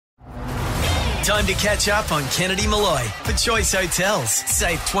Time to catch up on Kennedy Malloy for Choice Hotels.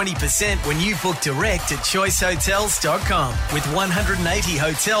 Save 20% when you book direct at choicehotels.com with 180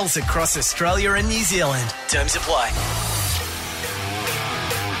 hotels across Australia and New Zealand. Terms apply.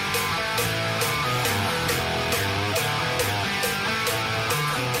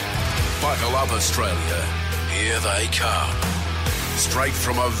 Buckle up, Australia. Here they come. Straight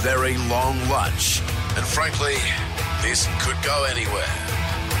from a very long lunch. And frankly, this could go anywhere.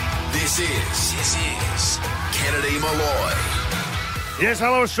 This is Kennedy Malloy. Yes,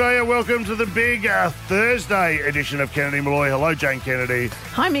 hello Australia. Welcome to the big Thursday edition of Kennedy Malloy. Hello, Jane Kennedy.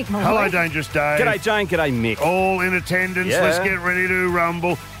 Hi, Mick Malloy. Hello, Dangerous Dave. G'day, Jane. G'day, Mick. All in attendance. Yeah. Let's get ready to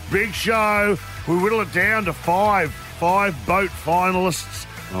rumble. Big show. We whittle it down to five boat finalists.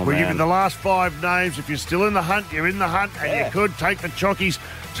 We give you the last 5 names. If you're still in the hunt, you're in the hunt, and you could take the chockies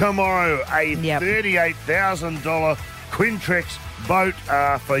tomorrow. A $38,000 Quintrex boat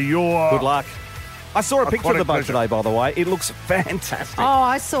for your... Good luck. I saw a picture of the boat pleasure. today, by the way. It looks fantastic. Oh,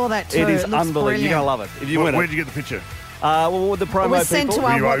 I saw that too. It is looks unbelievable. brilliant. You're going to love it. If you win Where'd it. you get the picture? Well, with the promo It was sent people. to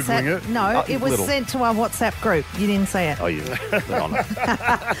our Were you WhatsApp. opening it? No, it was little. sent to our WhatsApp group. You didn't see it. Oh, you lit on it.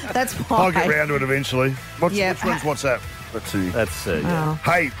 That's why. I'll get round to it eventually. Yeah. Which one's WhatsApp? Let's see. That's, yeah. Oh.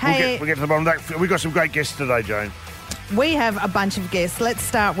 Hey, we'll get to the bottom of that. We've got some great guests today, Jane. We have a bunch of guests. Let's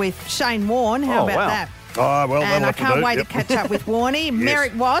start with Shane Warne. How Oh, about wow. that? Oh, well, And I that'll have can't to do. wait Yep. to catch up with Warne.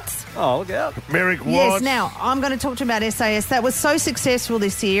 Merrick Watts. Oh, look out. Merrick Watts. Yes, now I'm going to talk to you about SAS. That was so successful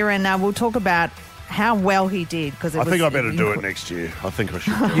this year, and we'll talk about how well he did. Because I think I better do it next year. I think I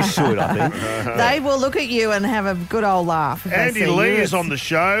should do it. You should, I think. They will look at you and have a good old laugh. if they Andy see Lee you. is on the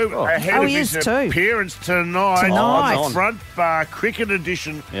show ahead Oh, of he his is too. appearance tonight Tonight. on the Front Bar Cricket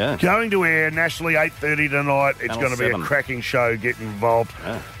Edition. Yeah. Going to air nationally 8:30 tonight. It's Channel going to be 7. a cracking show. Get involved.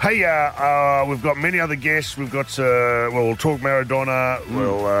 Yeah. Hey, we've got many other guests. We've got we'll talk Maradona.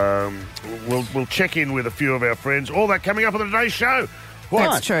 We'll check in with a few of our friends. All that coming up on today's show. What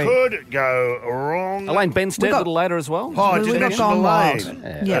That's true. could go wrong? Elaine Benstead We got- a little later as well. Oh, I We just got mentioned Gone Elaine.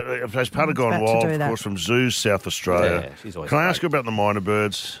 Wild. Yep. As part of Gone About to Wild, do of that. course, from Zoos, South Australia. Yeah, she's always Can I great. ask you about the Myna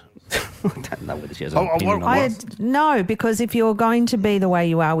Birds? I don't know whether she has an Oh, opinion what- on that. No, because if you're going to be the way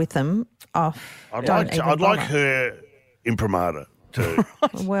you are with them, I'd don't even like bother. her imprimatur to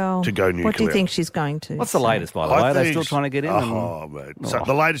Well, to go what do you nuclear. think she's going to? What's the say? latest, by the way? Are they still think- trying to get in? Oh, mate. So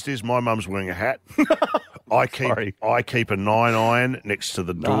the latest is my mum's wearing a hat. I keep a 9-iron next to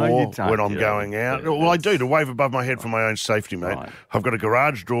the door you don't when I'm do going it. out. Well, I do to wave above my head for my own safety, mate. Right. I've got a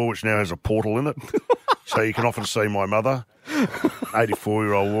garage door which now has a portal in it, so you can often see my mother,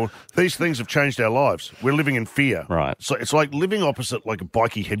 84-year-old Warne. These things have changed our lives. We're living in fear. Right. So it's like living opposite like a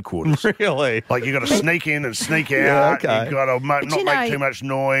bikie headquarters. Really? Like you got to sneak in and sneak out. Yeah, okay. You got to not you know- make too much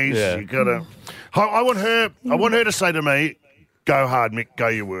noise. Yeah. You got to. I want her to say to me, "Go hard, Mick. Go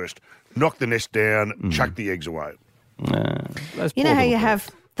your worst. Knock the nest down. Chuck the eggs away." Those You know poor how you little have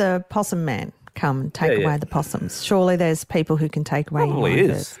the possum man come and take Yeah, away yeah. the possums? Surely there's people who can take away Probably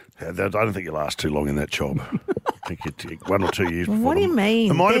your is. I don't think you last too long in that job. I think you take 1 or 2 years. Before What do you mean?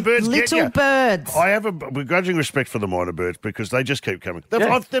 The Myna They're Birds get little you. birds. I have a begrudging respect for the Myna Birds because they just keep coming.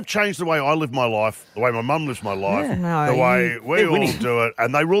 Yeah. They've changed the way I live my life, the way my mum lives my life, Yeah. No, the way we they're all winning. do it,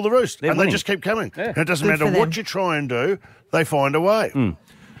 and they rule the roost. They're and winning. they just keep coming. Yeah. And it doesn't Good matter for what them. you try and do, they find a way.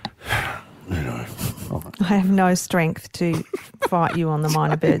 I have no strength to fight you on the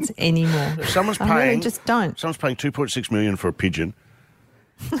Myna Birds anymore. If someone's I really paying, just don't. Someone's paying $2.6 million for a pigeon.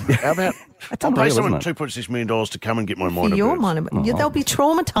 How about I'll unreal, pay someone isn't it? $2.6 million to come and get my For Myna your Birds. Myna Birds. They'll be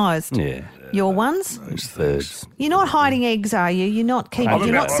traumatised. Yeah. Your ones? Those thirds. You're not hiding eggs, are you? You're not keeping.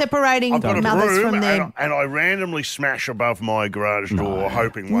 You're not separating I've got a mothers broom from their. and I randomly smash above my garage door,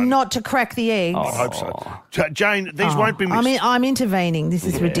 hoping one. Not to crack the eggs. I hope so. Jane, these won't be missed. I mean, I'm intervening. This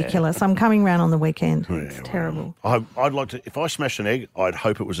is ridiculous. I'm coming round on the weekend. It's terrible. I'd like to. If I smashed an egg, I'd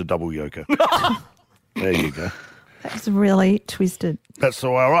hope it was a double yolker. There you go. That's really twisted. That's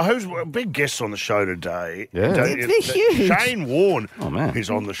the way. All right, who's big guests on the show today? Yeah. They're huge. Shane Warne man. is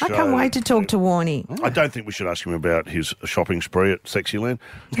on the show. I can't wait to talk to Warne. I don't think we should ask him about his shopping spree at Sexyland.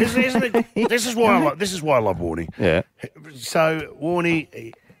 Isn't it? This is why I love Warne. Yeah. So Warne,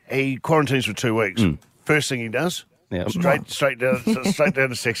 he quarantines for 2 weeks. First thing he does, Yeah. straight down to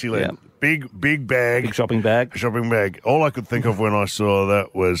Sexyland. Yeah. Big bag, Big shopping bag. shopping bag. All I could think of when I saw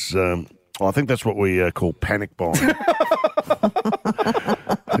that was, I think that's what we call panic buying.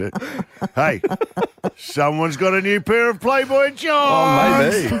 Hey, someone's got a new pair of Playboy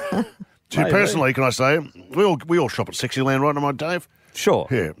Johns. Oh, maybe. Maybe. Personally, can I say, we all shop at Sexyland, right, am I, Dave? Sure.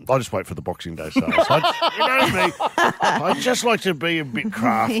 Yeah, I just wait for the Boxing Day sales. You know me. I just like to be a bit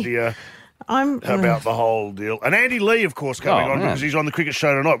craftier. about the whole deal. And Andy Lee, of course, coming on because he's on the cricket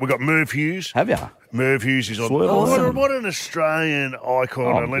show tonight. We've got Merv Hughes. Have you? Merv Hughes is on. Sweet. Awesome. What an Australian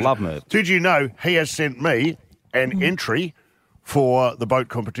icon. Oh, love Merv. Did you know he has sent me an entry for the boat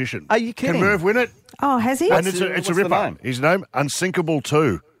competition? Are you kidding? Can Merv win it? Oh, has he? And it's a what's the ripper. name? His name, Unsinkable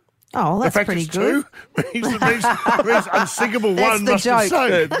 2. Oh, that's In fact, pretty it's good. 2. means Unsinkable That's 1 the must have joke.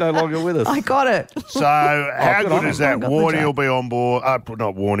 saved. They're no longer with us. I got it. So how good is that? I got the Warne joke. will be on board.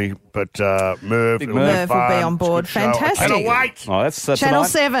 Not Warne, but Merv. It'll be Merv will be fun. on board. It's a good show. I Fantastic. cannot wait. Oh, that's Channel tonight.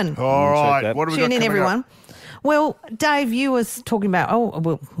 7. All right. that. What have we Tune got in, coming everyone. up? Well, Dave, you was talking about.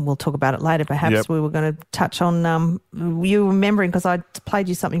 We'll talk about it later. Perhaps Yep. we were going to touch on you remembering because I played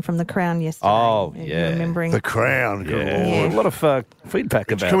you something from The Crown yesterday. Oh, You yeah. remembering The Crown. Good Yeah. Lord. A lot of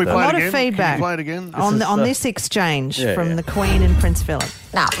feedback about Can we that. play A lot it of again? feedback. Can you play it again? on this exchange Yeah, from yeah. the Queen and Prince Philip.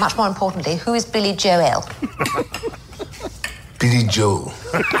 Now, much more importantly, who is Billy Joel? Billy Joel.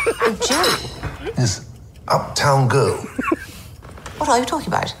 Oh, Joe. This uptown girl. What are you talking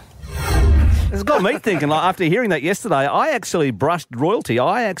about? It's got me thinking, like, after hearing that yesterday, I actually brushed royalty.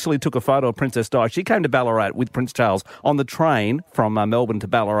 I actually took a photo of Princess Di. She came to Ballarat with Prince Charles on the train from Melbourne to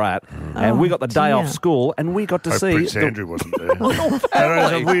Ballarat, and we got the day off school, and we got to see... Prince Andrew wasn't there.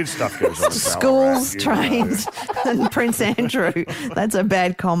 Some weird stuff goes on. in Schools, Ballarat, you know. trains, and Prince Andrew. That's a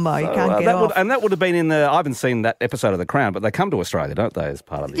bad combo. You can't get off. that would have been in the... I haven't seen that episode of The Crown, but they come to Australia, don't they, as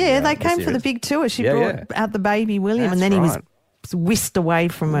part of the Yeah, they the came for the series? big tour. She Yeah, brought yeah. out the baby William, That's and then he was right. whisked away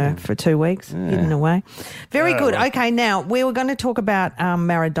from her for 2 weeks, hidden away. Very good. Okay, now we were going to talk about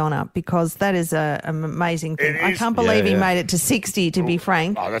Maradona because that is an amazing thing. It I is. can't believe he Yeah. made it to 60, to be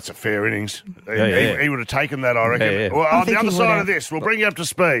frank. Oh, that's a fair innings. yeah. He would have taken that, I reckon. Yeah, yeah. Well, I on the think other he side would of have. this, we'll bring you up to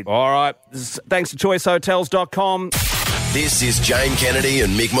speed. All right. Thanks to choicehotels.com. This is Jane Kennedy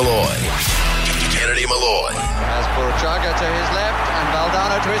and Mick Malloy. Kennedy Malloy. As Burchaga to his left and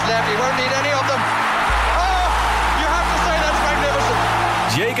Valdano to his left. He won't need any of them. Oh, you have to say that's magnificent.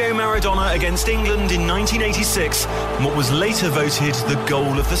 Diego Maradona against England in 1986, and what was later voted the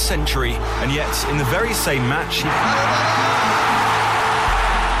goal of the century. And yet, in the very same match,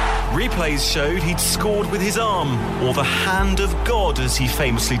 replays showed he'd scored with his arm, or the hand of God, as he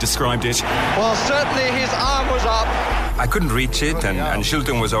famously described it. Well, certainly his arm was up. I couldn't reach it, and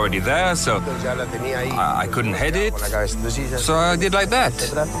Shilton was already there, so I couldn't head it. So I did like that.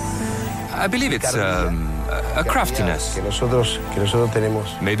 I believe it's a craftiness.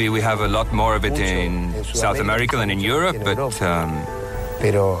 Maybe we have a lot more of it in South America than in Europe, but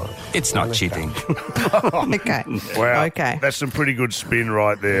it's not cheating. Okay. Wow. Okay. That's some pretty good spin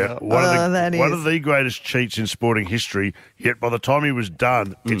right there. that One is. of the greatest cheats in sporting history, yet by the time he was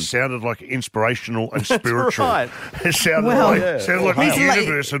done, it sounded like inspirational and spiritual. right. It sounded Well, like He's the like-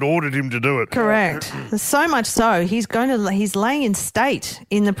 universe had ordered him to do it. Correct. So much so, he's laying in state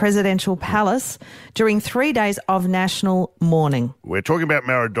in the presidential palace during 3 days of national mourning. We're talking about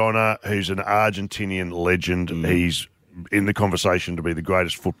Maradona, who's an Argentinian legend. He's in the conversation to be the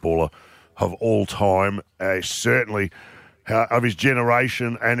greatest footballer of all time, certainly of his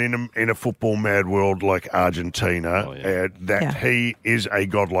generation, and in a football mad world like Argentina, he is a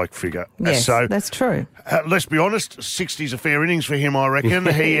godlike figure. Yes, So that's true. let's be honest, 60's a fair innings for him, I reckon.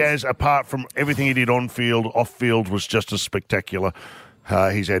 He has, apart from everything he did on field, off field was just as spectacular.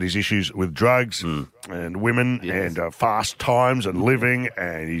 He's had his issues with drugs and women and fast times and living,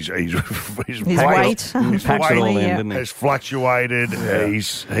 and his His weight, weight, his unfortunately, weight yeah. didn't he? has fluctuated.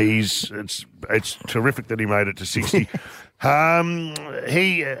 It's terrific that he made it to 60.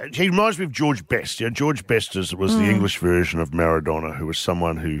 He reminds me of George Best. You know, George Best was the English version of Maradona, who was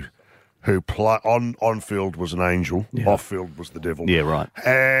someone who on field was an angel, off field was the devil. Yeah, right.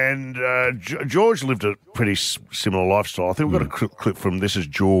 And George lived a pretty similar lifestyle. I think we've got a clip from This Is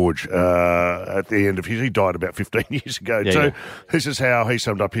George at the end of his. He died about 15 years ago too. yeah. This is how he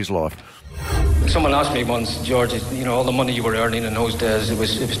summed up his life. Someone asked me once, George, all the money you were earning in those days, it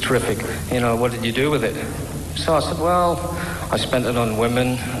was terrific. What did you do with it? So I said, well, I spent it on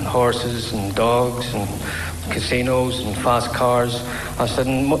women and horses and dogs and casinos and fast cars. I said,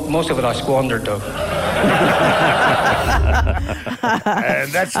 and most of it I squandered, though.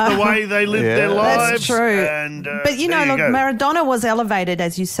 And that's the way they lived their lives. That's true. And, but there you go. Maradona was elevated,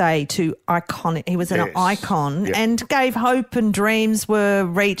 as you say, to iconic. He was an Yes. icon Yep. and gave hope, and dreams were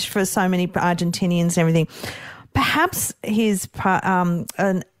reached for so many Argentinians and everything. Perhaps his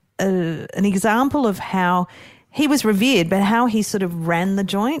an example of how he was revered, but how he sort of ran the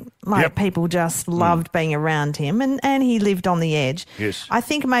joint. Yep. People just loved being around him, and he lived on the edge. Yes. I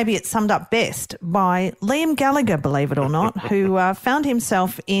think maybe it's summed up best by Liam Gallagher, believe it or not, who found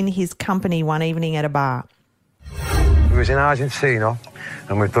himself in his company one evening at a bar. We was in Argentina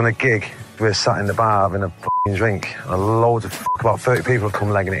and we've done a gig we were sat in the bar having a fucking drink, and loads of about 30 people had come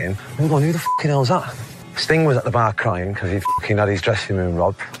legging it in. I'm going, who the fucking hell's that? Sting was at the bar crying because he fucking had his dressing room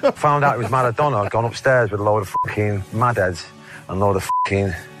robbed. Found out it was Maradona. I'd gone upstairs with a load of fucking madheads and a load of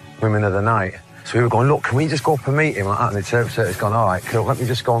fucking women of the night. So we were going, look, can we just go up and meet him like that? And the interpreter's gone, all right, cool, let me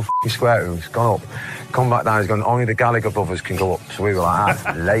just go and fucking square room. He's gone up, come back down, he's gone, only the Gallagher brothers can go up. So we were like,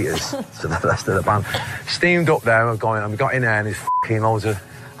 laters to the rest of the band. Steamed up there, and we got in there and there's fucking loads of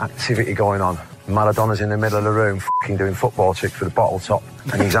activity going on. Maradona's in the middle of the room fucking doing football tricks with a bottle top,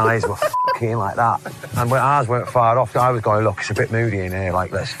 and his eyes were fucking like that. And ours weren't far off. I was going, look, it's a bit moody in here,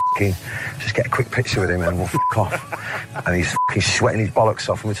 like, let's fucking just get a quick picture with him and we'll fuck off. And he's fucking sweating his bollocks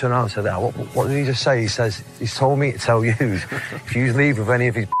off, and we turned around and said, what did he just say? He says, he's told me to tell you, if you leave with any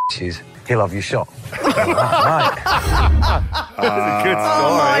of his bitches, he'll have your shot. Right. That's a good story.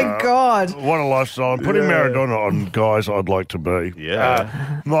 Oh, my God. What a lifestyle. Putting Maradona on guys I'd like to be.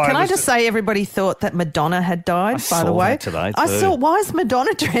 Yeah. Can I just say everybody thought that Madonna had died, by the way? That today, I too. saw, why is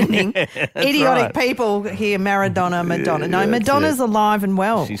Madonna trending? Idiotic right. people here, Maradona. No, Madonna's alive and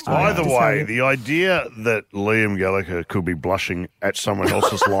well. Either way, the idea that Liam Gallagher could be blushing at someone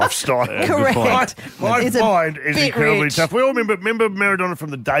else's lifestyle. Correct. My It's a mind is bit incredibly rich. tough. We all remember Maradona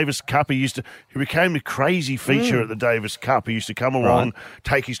from the Davis Cup. He became a crazy feature at the Davis Cup. He used to come along,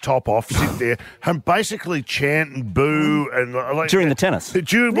 take his top off, sit there, and basically chant and boo. And During the tennis. While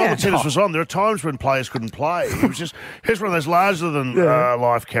the tennis was on, there are times when players couldn't play. He's one of those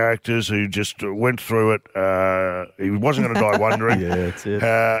larger-than-life characters who just went through it. He wasn't going to die wondering. That's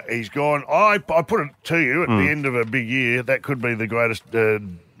it. He's gone. I put it to you, at the end of a big year, that could be the greatest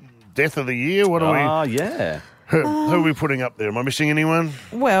death of the year. What are we? Oh, yeah. Who are we putting up there? Am I missing anyone?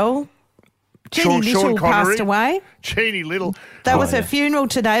 Well, Jeannie Little passed away. Jeannie Little. That was her funeral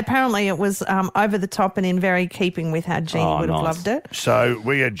today. Apparently it was over the top and in very keeping with how Jeannie would have loved it. So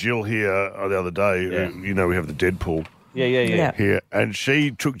we had Jill here the other day. You know, we have the Deadpool. Yeah. Here, and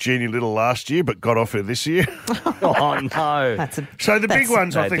she took Jeannie Little last year, but got off her this year. Oh, no. So the big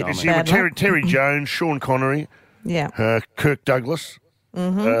ones, I think, this year were Terry Jones, Sean Connery, Kirk Douglas,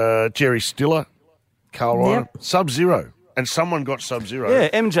 Jerry Stiller, Carl Reiner, Sub-Zero. And someone got Sub-Zero. Yeah,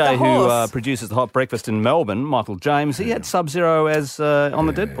 MJ, who produces The Hot Breakfast in Melbourne, Michael James, he had Sub-Zero as on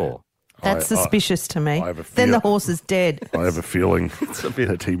the Deadpool. That's suspicious to me. I have a Then the horse is dead. I have a feeling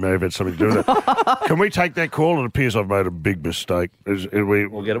that he may have had something to do with it. Can we take that call? It appears I've made a big mistake.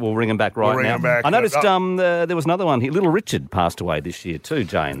 We'll get it. We'll ring him back now. Him back. I noticed there was another one. Little Richard passed away this year too,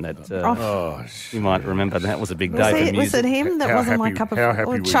 Jane. You might remember that was a big day for music. Was it him? That wasn't my cup of tea.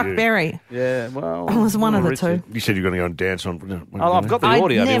 Or Chuck Berry. Yeah, well. It was one of the two. You said you're going to go and dance on. I've got the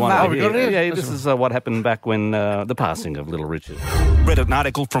audio. Never. This is what happened back when the passing of Little Richard. Read an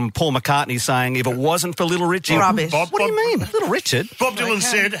article from Paul McCartney saying if it wasn't for Little Richard... Rubbish. What do you mean? Little Richard? Bob Dylan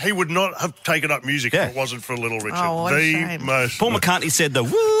said he would not have taken up music if it wasn't for Little Richard. Oh, what a shame. Paul McCartney said the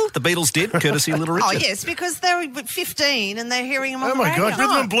Beatles did, courtesy of Little Richard. Oh, yes, because they're 15 and they're hearing him on Oh, the my radio. God.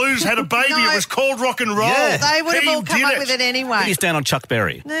 Rhythm and Blues had a baby. It was called rock and roll. Yeah. They would have all come up with it anyway. He's down on Chuck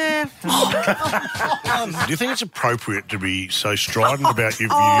Berry. Yeah. Do you think it's appropriate to be so strident about your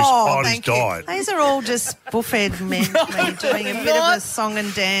views? Oh, He's thank you. died. These are all just buffhead men doing a bit of a song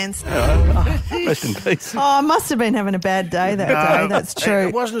and dance. Rest in peace. Oh, I must have been having a bad day that day. That's true.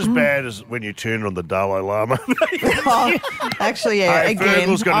 It wasn't as bad as when you turned on the Dalai Lama. Actually, yeah, Hey, again,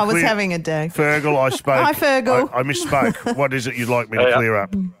 Fergal's got I a was clear- having a day. Fergal, I spoke. Hi, Fergal. I misspoke. What is it you'd like me to clear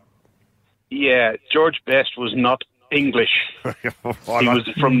up? Yeah, George Best was not English. He was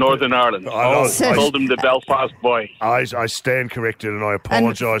from Northern Ireland. I told him the Belfast boy. I stand corrected and I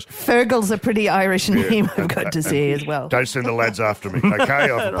apologise. Fergal's a pretty Irish name, I've got to say as well. Don't send the lads after me, okay?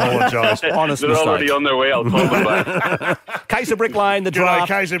 I apologise. Honest They're mistake. already on their way. I'll call them back. Case of Brick Lane, the draft.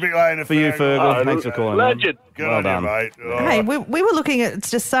 Case of Brick Lane for you, Fergal. Thanks for calling. Legend. Good Well on done. you, mate. Oh. Hey, we were looking at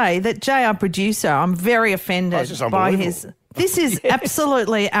to say that JR producer, I'm very offended This is by unbelievable. his. This is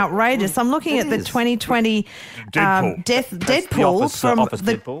absolutely outrageous. I'm looking at the 2020 Deadpool. Deadpool Office, from Office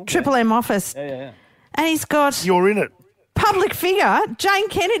the Deadpool, Triple M office. Yeah. And he's got You're in it. public figure, Jane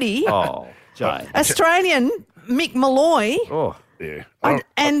Kennedy, Oh, Jane. Australian Mick Malloy, Oh. Yeah.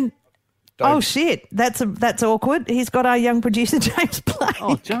 and oh shit, that's awkward. He's got our young producer James Blake.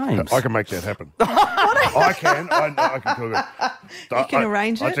 Oh, James. I can make that happen. I can. I can cook it. You can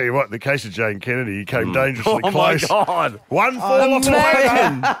arrange I it? tell you what, the case of Jane Kennedy, he came dangerously Oh, my close. God. One fall off the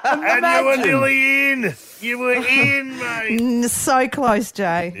Imagine. ladder, and you were nearly in. You were in, mate. So close,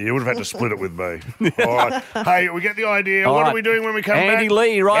 Jay. You would have had to split it with me. All right. Hey, we get the idea. All What right. are we doing when we come back? Andy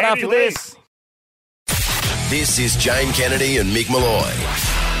Lee, right Andy after Lee. this. This is Jane Kennedy and Mick Malloy.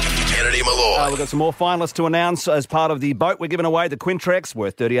 Kennedy Malloy. We've got some more finalists to announce as part of the boat we're giving away, the Quintrex,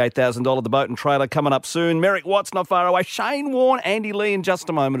 worth $38,000, the boat and trailer coming up soon. Merrick Watts not far away. Shane Warne, Andy Lee in just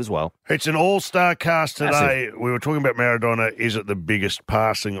a moment as well. It's an all-star cast today. We were talking about Maradona. Is it the biggest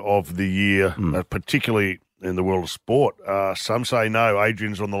passing of the year, particularly in the world of sport? Some say no.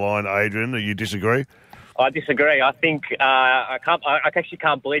 Adrian's on the line. Adrian, do you disagree? I disagree. I think I actually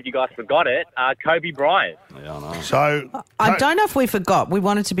can't believe you guys forgot it. Kobe Bryant. Yeah, I know. So I don't know if we forgot. We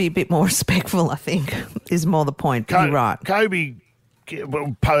wanted to be a bit more respectful, I think, is more the point. But you're right. Kobe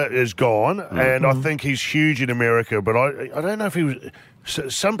is gone, and I think he's huge in America, but I don't know if he was...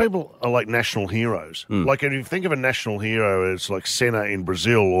 Some people are like national heroes. Like if you think of a national hero, it's like Senna in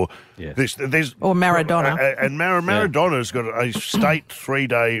Brazil, or there's or Maradona. And Maradona's got a state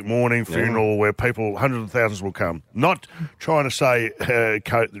 3-day mourning funeral where people, hundreds of thousands will come. Not trying to say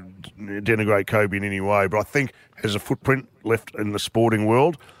denigrate Kobe in any way, but I think has a footprint left in the sporting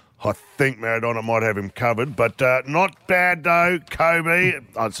world. I think Maradona might have him covered, but not bad though, Kobe.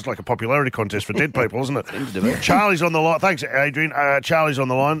 It's just like a popularity contest for dead people, isn't it? Charlie's on the line. Thanks, Adrian. Charlie's on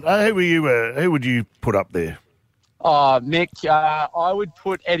the line. Who would you put up there? Oh, Mick, I would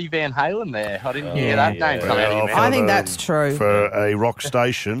put Eddie Van Halen there. I didn't hear that name come out of your mouth. I think that's true. For a rock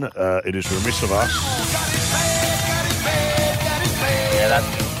station, it is remiss of us. Yeah,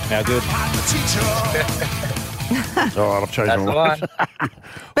 that's now good. All right, I've changed my mind.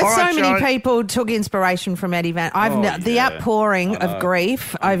 But All right, many people took inspiration from Eddie Van. The outpouring of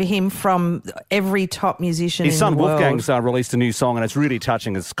grief over him from every top musician His in son the world. Wolfgang's released a new song, and it's really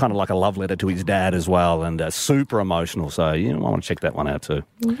touching. It's kind of like a love letter to his dad as well, and super emotional. So I want to check that one out too.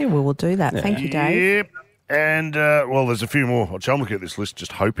 Yeah, we will do that. Thank you, Dave. Yep. And, there's a few more. I'm looking at this list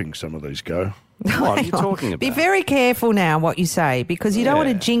just hoping some of these go. What are you talking about? Be very careful now what you say, because you don't want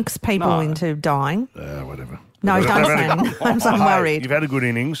to jinx people into dying. Whatever. No, don't say. I'm worried. You've had a good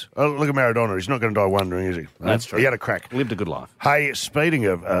innings. Oh, look at Maradona. He's not going to die wondering, is he? That's true. He had a crack. Lived a good life. Hey, speaking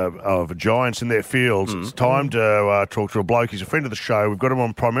of giants in their fields, it's time to talk to a bloke. He's a friend of the show. We've got him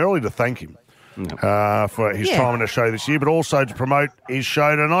on primarily to thank him for his time on our show this year, but also to promote his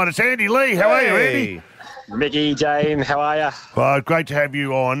show tonight. It's Andy Lee. How are you, Andy? Mickey, Jane, how are you? Well, great to have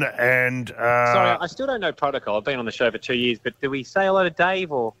you on. And sorry, I still don't know protocol. I've been on the show for 2 years, but do we say hello to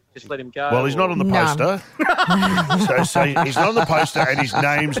Dave or just let him go? Well, he's not on the poster. so he's not on the poster, and his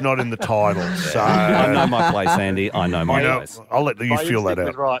name's not in the title. So I know my place, Andy. I know my place. I'll let you feel that out.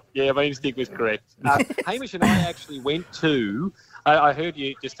 Was right. Yeah, my instinct was correct. Hamish and I actually went to. I heard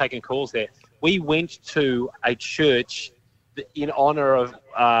you just taking calls there. We went to a church in honour of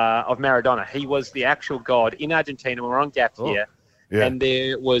Maradona. He was the actual god in Argentina. We were on gap here, and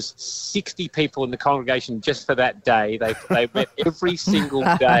there was 60 people in the congregation just for that day. They met every single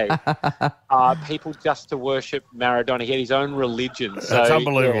day. People just to worship Maradona. He had his own religion. So, that's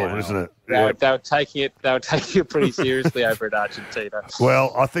unbelievable, isn't it? They were taking it pretty seriously over at Argentina.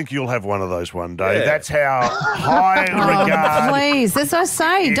 Well, I think you'll have one of those one day. Yeah. That's how high regard. Please, as I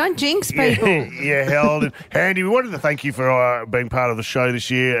say, don't jinx people. Held. Andy, we wanted to thank you for being part of the show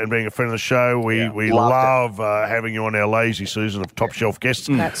this year and being a friend of the show. We love having you on our lazy season of top shelf guests.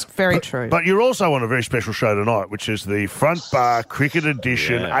 That's very true. But you're also on a very special show tonight, which is the Front Bar Cricket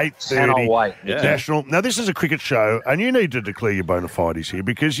Edition, 8:30 National. Now, this is a cricket show, and you need to declare your bona fides here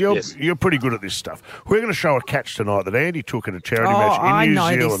because you're pretty good at this stuff. We're going to show a catch tonight that Andy took in a charity match in New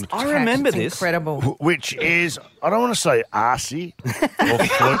Zealand. I remember this. Incredible. Which is, I don't want to say arsey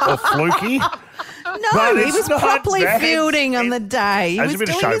or fluky. No, he was properly fielding on the day. He was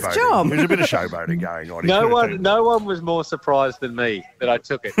doing his job. There's a bit of showboating going on. No one was more surprised than me that I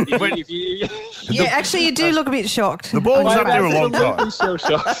took it. Actually, you do look a bit shocked. The ball was up there a long time.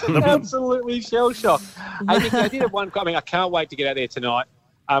 Absolutely shell-shocked. I did have one. I mean, I can't wait to get out there tonight.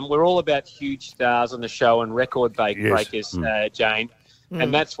 We're all about huge stars on the show and record breakers, Jane.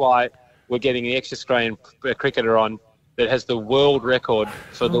 And that's why we're getting the ex-Australian cricketer on that has the world record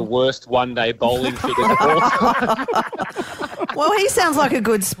for the worst one-day bowling figures of all time. Well, he sounds like a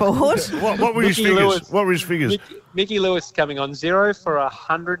good sport. What were his figures? What were his figures? Mickey Lewis coming on 0 for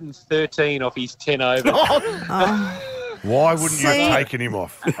 113 off his 10 overs. Why wouldn't you have taken him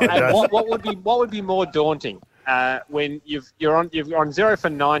off? And what would be more daunting? When you're on 0 for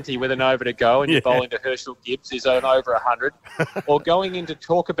 90 with an over to go and you're bowling to Herschel Gibbs, who's on over 100, or going in to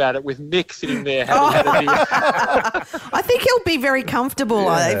talk about it with Mick sitting there having had a beer. I think he'll be very comfortable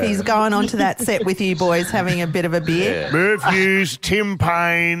if he's going on to that set with you boys having a bit of a beer. Merv Hughes, Tim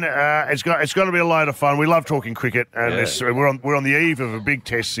Payne, it's going to be a load of fun. We love talking cricket, and we're on the eve of a big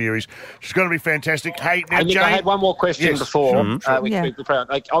test series. It's going to be fantastic. Hey, now, Nick, Jane, I had one more question before. Sure.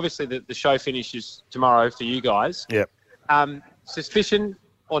 Obviously, the show finishes tomorrow for you guys. Yep. Suspicion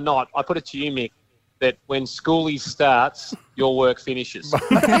or not, I put it to you, Mick, that when schoolie starts, your work finishes.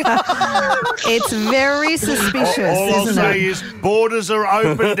 It's very suspicious, All I'll isn't say it? is borders are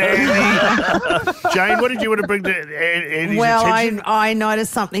open, Dandy. Jane, what did you want to bring to Andy's Well, attention? I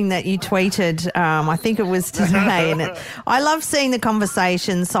noticed something that you tweeted. I think it was today. And I love seeing the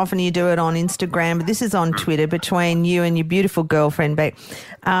conversations. Often you do it on Instagram, but this is on Twitter between you and your beautiful girlfriend, Beck.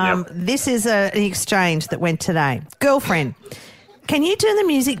 This is an exchange that went today. Girlfriend, can you turn the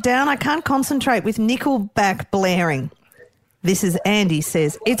music down? I can't concentrate with Nickelback blaring. This is Andy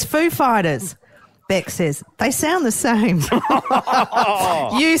says, it's Foo Fighters. Beck says, they sound the same.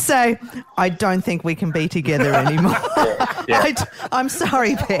 You say, I don't think we can be together anymore. I'm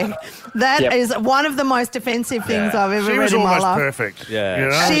sorry, Beck. That is one of the most offensive things I've ever read in my life. She was almost perfect. Yeah. You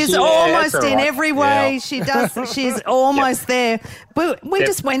know? She's almost in every way. She does. She's almost there. But we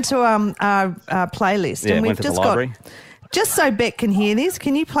just went to our playlist and we've just got... Just so Beck can hear this,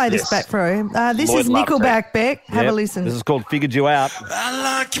 can you play this back for her? This is Nickelback, Beck. Have a listen. This is called Figured You Out.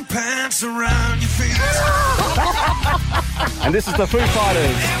 I like your pants around your feet. And this is the Foo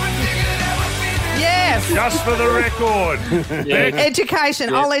Fighters. Yes. Just for the record.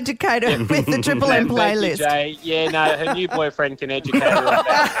 Education. I'll educate her with the Triple M playlist. Jay. Yeah, no, her new boyfriend can educate her on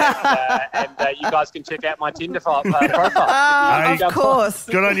that. And you guys can check out my Tinder profile. Of course.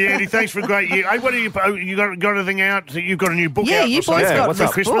 Good on you, Andy. Thanks for a great year. Hey, what are you got anything out? You've got a new book out? Yeah, you boys got what's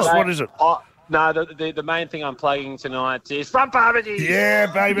up? Christmas? What is it? No, the main thing I'm plugging tonight is Front Poverty. Yeah,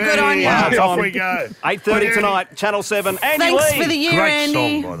 baby. Good on you. Off we go. 8:30 tonight, Channel 7. Andy Thanks Lee. for the year, Great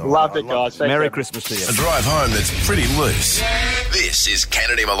Andy. song, by the way. Loved it, guys. Thank Merry you. Christmas to you. A drive home that's pretty loose. This is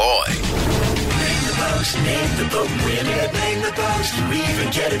Kennedy Malloy. Name the post, name the boat, win it, name the post. You even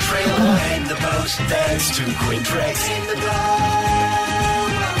get a trailer, name the post. That's 2 quid tracks in the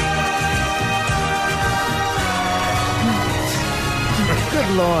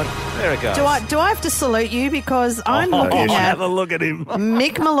Good Lord. There it goes. Do I have to salute you because I'm looking at Have a look at him.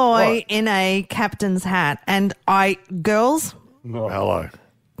 Mick Malloy in a captain's hat, and girls, Hello.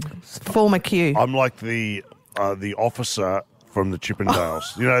 former Q. I'm like the officer from the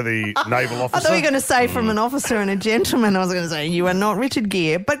Chippendales. You know, the naval officer? I thought you were going to say from an officer and a gentleman. I was going to say you are not Richard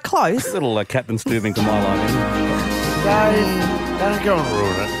Gere, but close. Little Captain Stubing to my line. Don't go and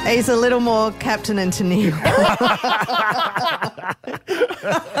ruin it. He's a little more Captain Antonio.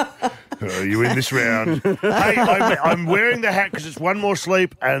 You win this round. Hey, I'm wearing the hat because it's one more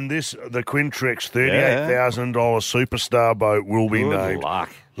sleep, and the Quintrex $38,000 superstar boat will be named. Luck.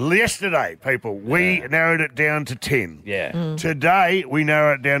 Yesterday, people, we narrowed it down to 10. Yeah. Today, we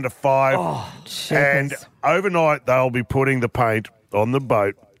narrow it down to 5. And overnight, they'll be putting the paint on the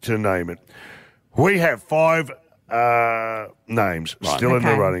boat to name it. We have 5 names still in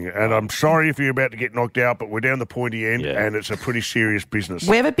the running. And I'm sorry if you're about to get knocked out, but we're down the pointy end, and it's a pretty serious business.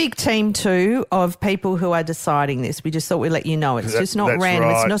 We have a big team too of people who are deciding this. We just thought we'd let you know. It's just not that's random.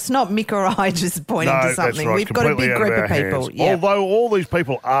 right. It's not Mick or I just pointing to something. That's right. We've got a Completely big out of group our of people. hands. Yeah. Although all these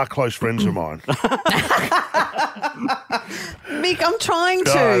people are close friends of mine. Mick, I'm trying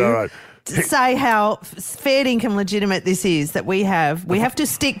to. No. To say how fair income legitimate this is that we have to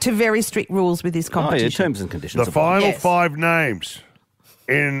stick to very strict rules with this competition. Terms and conditions. The final 5 names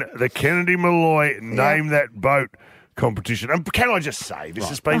in the Kennedy Malloy Name That Boat competition. And can I just say, this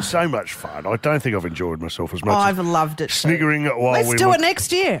has been so much fun. I don't think I've enjoyed myself as much. I've loved it. Sniggering while Let's do it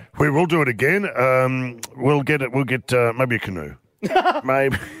next year. We will do it again. We'll get maybe a canoe.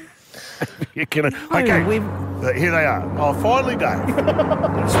 Maybe. You can, okay, here they are. Oh, finally, Dave.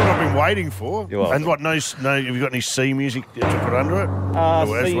 That's what I've been waiting for. And what? No. Have you got any sea music to put under it?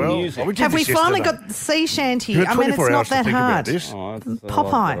 Sea music. Oh, Have we finally got the sea shanty? You had I mean, it's 24 not hours to that think hard. about this.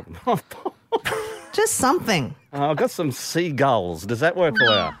 Popeye. Just something. I've got some seagulls. Does that work for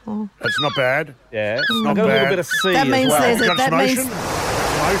you? That's not bad. Yeah. Not I've got bad. a little bit of sea That means as well. there's a- Got that some means-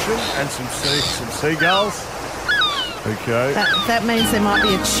 ocean and some seagulls. Okay. That means there might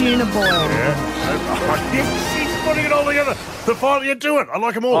be a tuna boil. Yeah. She's putting it all together. The final, you do it. I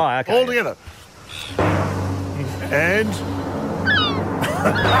like them all. Oh, okay. All together. And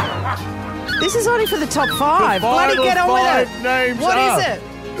This is only for the top 5. Bloody get on with it. Names What are is it?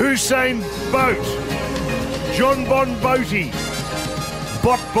 Hussein Boat, John Bon Boaty,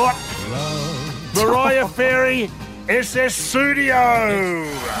 Bot, Mariah Ferry, SS Studio.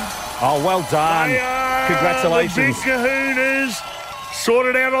 Oh, well done. Congratulations. The big kahunas.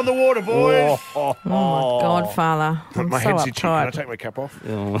 Sorted out on the water, boys. Oh, my God, Father. I'm My so head's itchy. Can I uptight. take my cap off?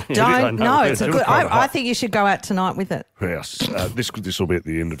 Don't. No, it's good. I think you should go out tonight with it. Yes. This will be at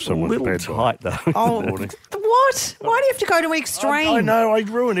the end of someone's little bed. tight, though. Oh, what? Why do you have to go to extreme? I know. I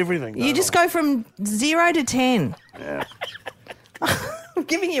ruin everything. You just go from 0 to 10. Yeah. I'm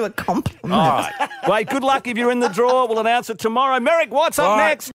giving you a compliment. All right. Wait, good luck if you're in the draw. We'll announce it tomorrow. Merrick Watts up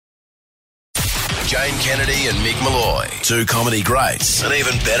next. Jane Kennedy and Mick Malloy, two comedy greats and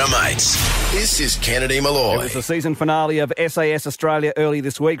even better mates. This is Kennedy Malloy. It was the season finale of SAS Australia early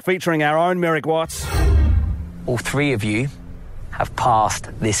this week, featuring our own Merrick Watts. All three of you have passed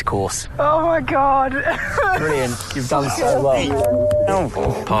this course. Oh my God. Brilliant. You've done so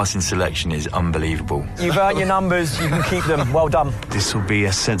well. Passing selection is unbelievable. You've earned your numbers. You can keep them. Well done. This will be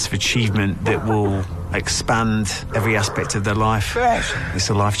a sense of achievement that will expand every aspect of their life. It's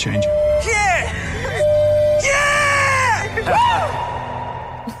a life changer. Yeah!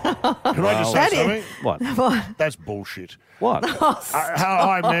 Can I just say something? What? That's bullshit. What?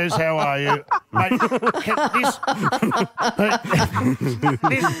 Hi, Mez. How are you? Mate,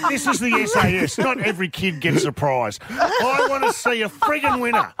 this is the SAS. Not every kid gets a prize. I want to see a friggin'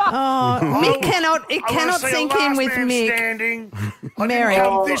 winner. Mick cannot sink in with Mick. Standing. I Merrick.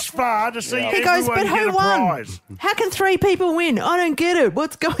 didn't come this far to see He goes, but who won? Prize. How can three people win? I don't get it.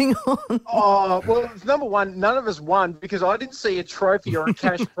 What's going on? Oh, well, number one, none of us won because I didn't see a trophy or a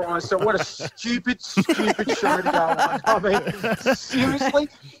cash prize. So what a stupid show to go on. I mean, seriously,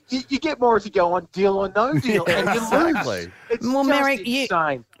 you get more if you go on Deal or No Deal, and you lose. It's Well, just Merrick,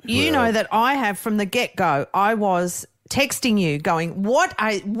 insane. you know that I have from the get-go, I was texting you going, what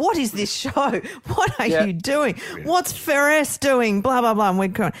is this show? What are you doing? What's Ferris doing? Blah, blah, blah. And we're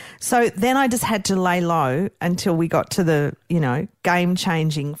going. So then I just had to lay low until we got to the,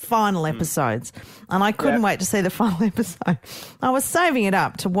 game-changing final episodes. And I couldn't wait to see the final episode. I was saving it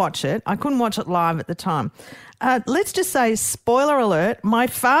up to watch it. I couldn't watch it live at the time. Let's just say, spoiler alert, my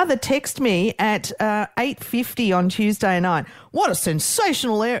father texted me at 8:50 on Tuesday night. What a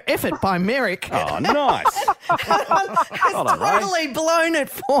sensational effort by Merrick. Oh, nice. Has totally blown it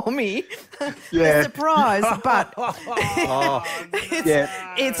for me. The surprise, but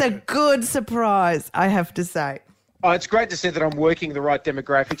it's a good surprise, I have to say. Oh, it's great to see that I'm working the right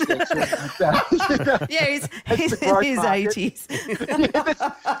demographics there. Yeah, he's in his 80s.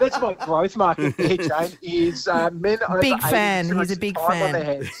 That's my growth market there, Jane, is men over Big 80 fan. who He's a have big time on fan.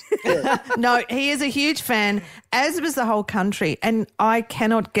 their hands. No, he is a huge fan, as was the whole country. And I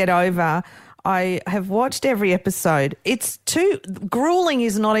cannot get over, I have watched every episode. It's grueling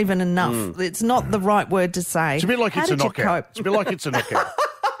is not even enough. It's not the right word to say. It's a bit like it's a knockout. It's a bit like it's a knockout.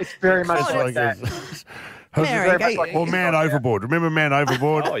 It's very much like that. Man Overboard. Remember Man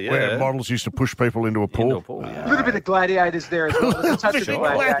Overboard? Oh, yeah. Where models used to push people into a pool? A little bit of Gladiators there as well. There's a touch of the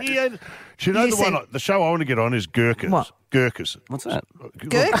Gladiators. Do you know the show I want to get on is Gurkhas. What? Gurkhas. What's that?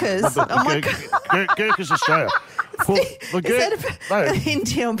 Gurkhas? Oh, my God. Gurkhas Australia. Is that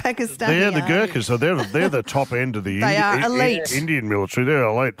India or Pakistan? They're the Gurkhas, so they're the top end of the elite. Indian military. They're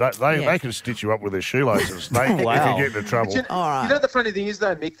elite. They can stitch you up with their shoelaces. They can get into trouble. You know the funny thing is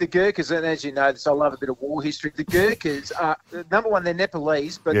though, Mick, the Gurkhas, and as you know this, I love a bit of war history. The Gurkhas are number one, they're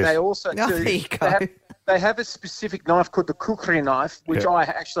Nepalese, but they also they have a specific knife called the kukri knife, which I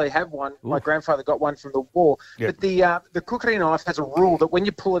actually have one. My grandfather got one from the war. But the kukri knife has a rule that when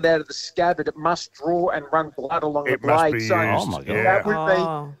you pull it out of the scabbard, it must draw and run blood along the blade. Must be used. That would be.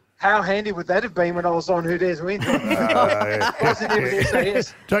 How handy would that have been when I was on Who Dares Win? Don't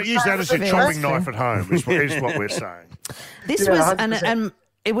use that as your chopping knife at home, is what we're saying. This was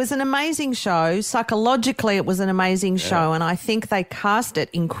it was an amazing show. Psychologically, it was an amazing show, and I think they cast it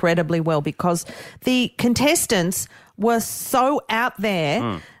incredibly well because the contestants were so out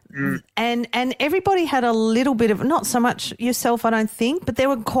there. And everybody had a little bit of, not so much yourself, I don't think, but there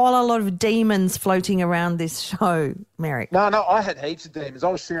were quite a lot of demons floating around this show, Merrick. No, I had heaps of demons. I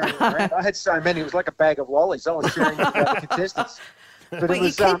was sharing them around. I had so many, it was like a bag of lollies. I was sharing with the other contestants. But it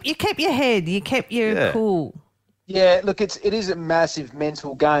was, you kept your head, you kept your cool. Yeah, look, it is a massive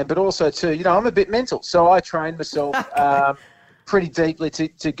mental game, but also too, I'm a bit mental, so I trained myself pretty deeply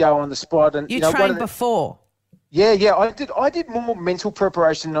to go on the spot. And you trained before. Yeah, I did more mental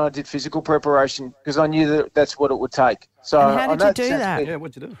preparation than I did physical preparation because I knew that's what it would take. So and how did you do that? Yeah,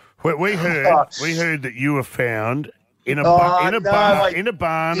 what'd you do? We heard that you were found in a barn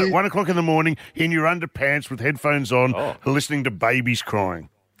at 1 o'clock in the morning in your underpants with headphones on, listening to babies crying.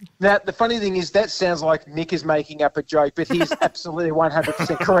 Now, the funny thing is that sounds like Mick is making up a joke, but he's absolutely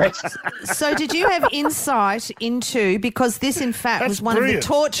 100% correct. So did you have insight into, because this, in fact, was one of the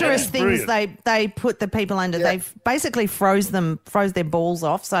torturous things they put the people under. They basically froze their balls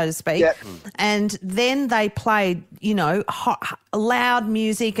off, so to speak, and then they played, loud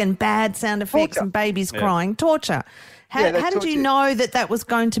music and bad sound effects and babies crying. Torture. How did you know that was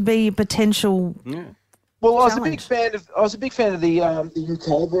going to be a potential... Well, I was a big fan of the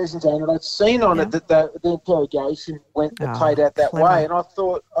UK version, Jane, and I'd seen on it that the interrogation played out that way, and I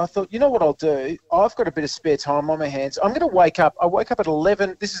thought, you know what I'll do? I've got a bit of spare time on my hands. I'm going to wake up. I woke up at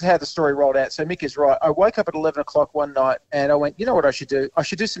 11. This is how the story rolled out. So Mick is right. I woke up at 11 o'clock one night, and I went, you know what I should do? I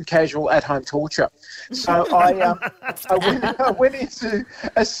should do some casual at-home torture. So I went into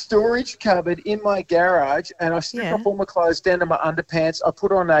a storage cupboard in my garage, and I stripped off all my clothes down to my underpants. I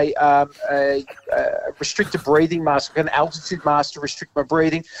put on a restricted breathing mask, an altitude mask to restrict my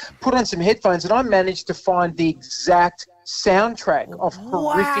breathing, put on some headphones, and I managed to find the exact soundtrack of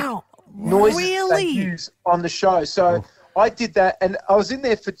horrific noises they use on the show. So I did that, and I was in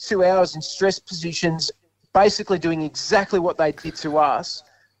there for 2 hours in stress positions, basically doing exactly what they did to us,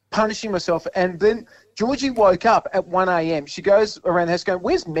 punishing myself. And then Georgie woke up at 1 a.m. She goes around the house going,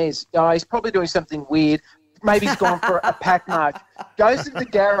 "Where's Mez? Oh, he's probably doing something weird. Maybe he's gone for a pack march." Goes to the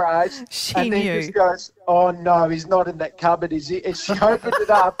garage and then just goes, "Oh no, he's not in that cupboard, is he?" And she opened it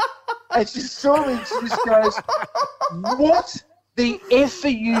up and she saw me and she just goes, "What the F are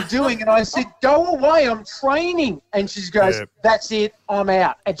you doing?" And I said, "Go away, I'm training." And she goes, "That's it, I'm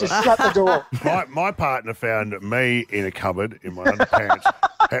out." And just shut the door. My partner found me in a cupboard in my underpants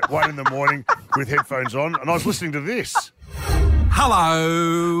at 1 a.m. with headphones on, and I was listening to this.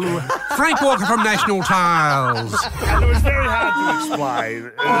 Hello, Frank Walker from National Tales. And it was very hard to explain.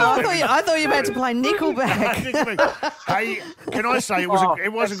 I thought you were about to play Nickelback. Hey, can I say it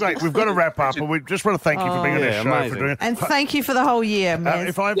wasn't great? We've got to wrap up, and we just want to thank you for being on the show. Amazing. For doing it. And thank you for the whole year, Mez.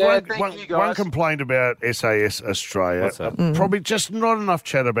 If I have one complaint about SAS Australia, probably just not enough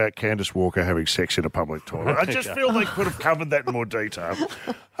chat about Candice Walker having sex in a public toilet. I just feel they could have covered that in more detail.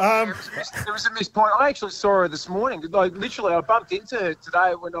 There was a missed point. I actually saw her this morning. Like, literally, I bumped into her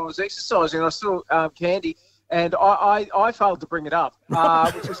today when I was exercising. I saw Candy, and I failed to bring it up,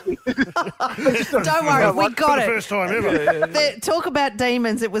 which is weird. Don't worry, we got it. For the first time ever. Talk about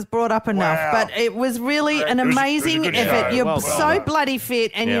demons. It was brought up enough, but it was really an amazing effort. You're so bloody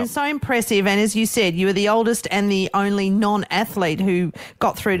fit, and you're so impressive. And as you said, you were the oldest and the only non-athlete who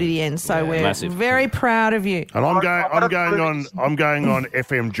got through to the end. So we're very proud of you. And I'm going on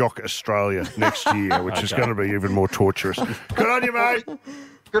FM Jock Australia next year, which is going to be even more torturous. Good on you, mate.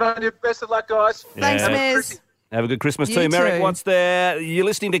 Good on you. Best of luck, guys. Thanks, Mez. Have a good Christmas You too. Merrick too. Watts there. You're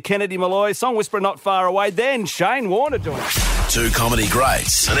listening to Kennedy Malloy, Song Whisperer not far away. Then Shane Warne doing it. Two comedy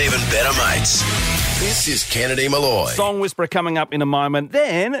greats and even better mates. This is Kennedy Malloy. Song Whisperer coming up in a moment.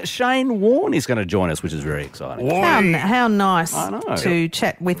 Then Shane Warne is going to join us, which is very exciting. How nice to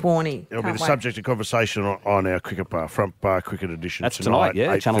chat with Warnie. It'll be the subject of conversation on our cricket bar, front bar cricket edition. That's tonight,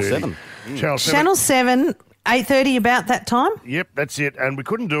 Channel 7. Channel 7, 8:30 about that time? Yep, that's it. And we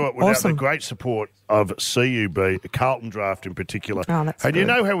couldn't do it without the great support of CUB, the Carlton draft in particular. Oh, that's and good. you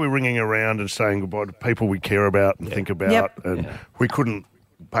know how we're ringing around and saying goodbye to people we care about and think about, and we couldn't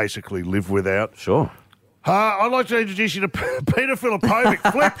basically live without. Sure. I'd like to introduce you to Peter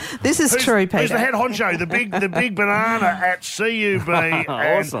Filipovic. Flip. This is true, Peter. He's the head honcho, the big banana at CUB.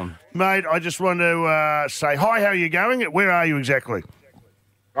 Awesome. Mate, I just want to say hi, how are you going? Where are you exactly?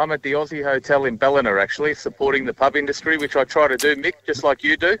 I'm at the Aussie Hotel in Ballina, actually, supporting the pub industry, which I try to do, Mick, just like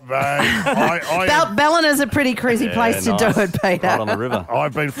you do. Ballina's a pretty crazy place to do it, Peter. Right on the river.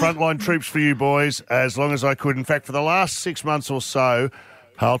 I've been frontline troops for you boys as long as I could. In fact, for the last 6 months or so,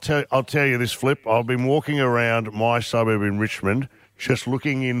 I'll tell you this, Flip, I've been walking around my suburb in Richmond, just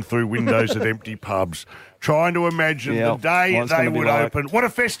looking in through windows at empty pubs, trying to imagine the day they would open. What a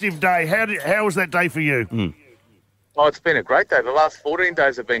festive day. How was that day for you? Oh, it's been a great day. The last 14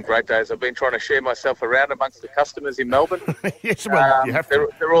 days have been great days. I've been trying to share myself around amongst the customers in Melbourne. Yes, well, you have to.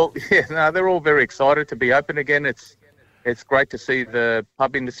 They're all very excited to be open again. It's great to see the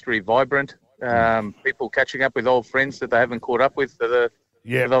pub industry vibrant. People catching up with old friends that they haven't caught up with for the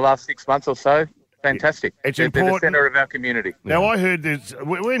last 6 months or so. Fantastic. It's They're important. the centre of our community. Now, I heard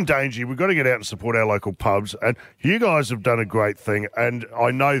we're in danger. We've got to get out and support our local pubs. And you guys have done a great thing. And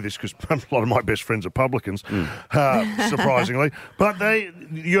I know this because a lot of my best friends are publicans, surprisingly. But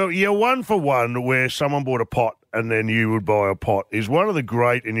you're one for one where someone bought a pot and then you would buy a pot is one of the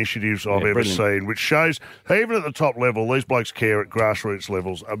great initiatives I've ever seen, which shows even at the top level, these blokes care at grassroots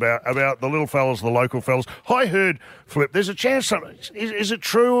levels about the little fellas, the local fellas. I heard, Flip, there's a chance, is it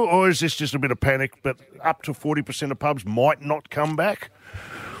true or is this just a bit of panic, but up to 40% of pubs might not come back?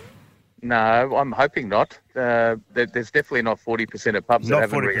 No, I'm hoping not. There's definitely not 40% of pubs that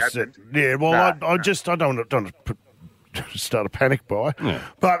haven't reopened. Yeah, well, I don't want to start a panic buy. Yeah.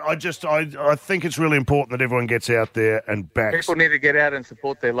 But I think it's really important that everyone gets out there and backs. People need to get out and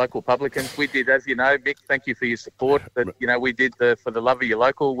support their local publicans. We did, as you know, Mick, thank you for your support. But, we did For the Love of Your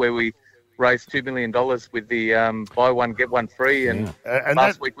Local, where we raised $2 million with the buy one, get one free. And, And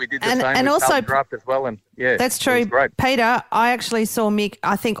last week we did the same and with also- Carlton Draft as well. And yeah, That's it true. was great. Peter, I actually saw Mick,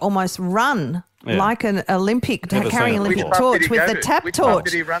 I think, almost run like an Olympic, Never carrying seen an it Olympic before. torch Which with pub the did he tap go to? Which pub torch.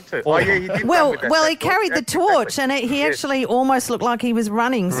 did he run to? Oh, yeah, he did Well, run with that well, tap he torch. carried the That's torch, exactly. and he Yes. actually almost looked like he was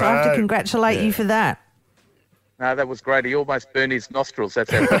running. So I have to Right. congratulate you for that. No, that was great. He almost burned his nostrils. That's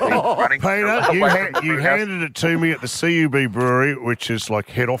how quickly he was running. Peter, Away from the you brew house. handed it to me at the CUB brewery, which is like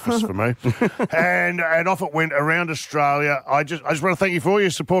head office for me, and off it went around Australia. I just want to thank you for all your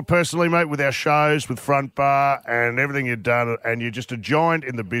support personally, mate, with our shows, with Front Bar, and everything you've done. And you're just a giant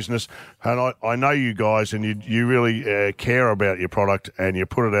in the business. And I know you guys, and you really care about your product, and you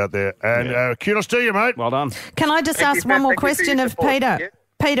put it out there. And kudos to you, mate. Well done. Can I just ask one more question of Peter? Yeah.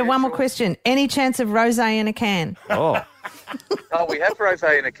 Peter, one more question. Any chance of rosé in a can? Oh. Oh, we have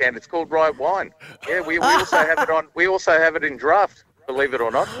rosé in a can. It's called Riot Wine. Yeah, we also have it on. We also have it in draft. Believe it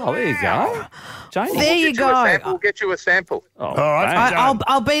or not. Oh, there you go. Jamie. There you go. We'll get you a sample. Oh, all right.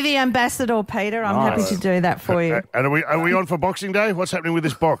 I'll be the ambassador, Peter. I'm happy to do that for you. And are we on for Boxing Day? What's happening with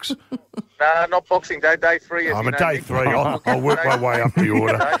this box? No, not Boxing Day. Day 3. As I'm you a know, day Nick. 3. I'll work my way up the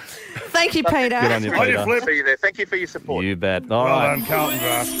order. Thank you, Peter. Good on you, Peter. See you there. Thank you for your support. You bet. All Well right. done, Carlton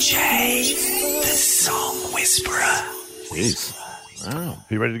Draft. Jay, the song whisperer. Jeez. Wow.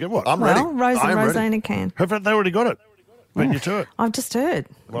 You ready to get what? Well, rosé in a can. Have they already got it? Beat you to it. I've just heard.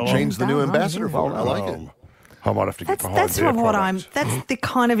 Well, Jane's the new done, ambassador for it. I like it. I might have to get behind That's their what products. That's the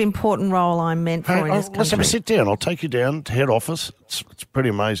kind of important role I'm meant for Hey, in this let's have country. a sit down. I'll take you down to head office. It's pretty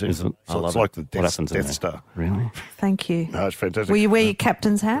amazing. Is it? I So love it's it. like the What Death, happens in Death there? Star. Really? Thank you. No, it's fantastic. Will you wear your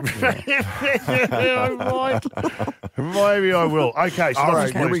captain's hat? I might. Maybe I will. Okay, so All right,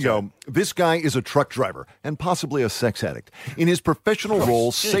 let's here we please, go. This guy is a truck driver and possibly a sex addict. In his professional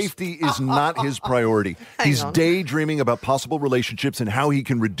role, safety is not his priority. He's daydreaming about possible relationships and how he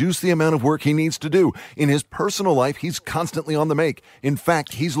can reduce the amount of work he needs to do. In his personal life, he's constantly on the make. In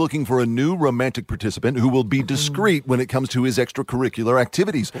fact, he's looking for a new romantic participant who will be discreet when it comes to his extracurricular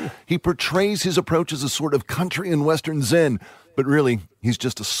activities. He portrays his approach as a sort of country and western zen, but really, he's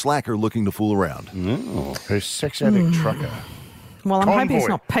just a slacker looking to fool around. A sex addict trucker. Well, I'm hoping it's Convoy.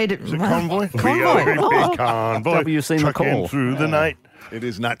 not Peter. Is it Convoy? Convoy. Big Oh. Convoy. Have you seen the Trucking call? through the night. It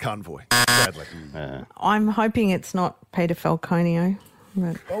is not Convoy, sadly. I'm hoping it's not Peter Falconio.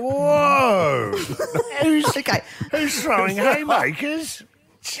 But... Whoa! Okay. Who's throwing haymakers?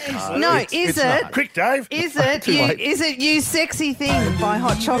 No, It's is not. it? Quick, Dave. Is it Too you? late. Is it You Sexy Thing by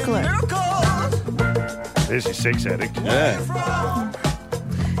Hot Chocolate? There's your sex addict. Yeah.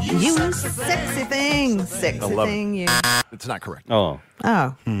 You sexy thing, sexy I love thing. You. It's not correct. Oh.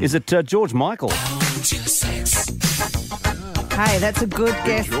 Oh, Is it George Michael? hey, that's a good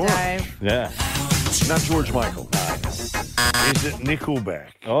guess, George. Dave. Yeah. Not George Michael. Is it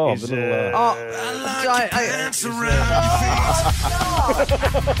Nickelback? Oh, Is little, it, Oh,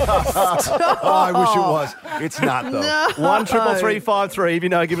 I wish it was. It's not, though. No. 1-333-353. If you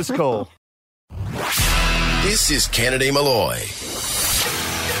know, give us a call. This is Kennedy Malloy.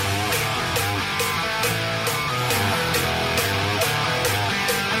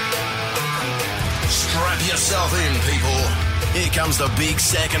 Strap yourself in, people. Here comes the big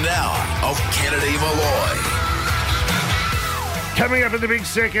second hour of Kennedy Malloy. Coming up in the big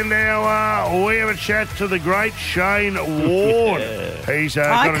second hour, we have a chat to the great Shane Warne. He's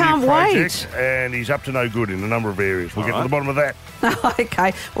I got a can't new project, wait. and he's up to no good in a number of areas. We'll get to the bottom of that.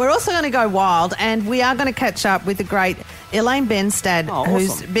 Okay, we're also going to go wild, and we are going to catch up with the great Elaine Benstad,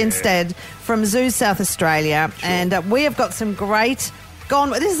 who's Benstad from Zoos South Australia, and we have got some great.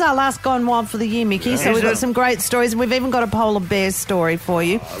 This is our last Gone Wild for the year, Mickey. So we've got some great stories, and we've even got a polar bear story for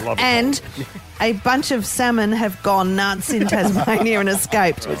you. I love and a bunch of salmon have gone nuts in Tasmania and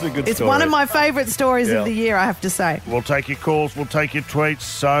escaped. That's a good It's story. one of my favourite stories Yeah. of the year, I have to say. We'll take your calls, we'll take your tweets.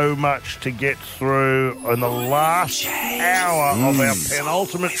 So much to get through in the last hour of our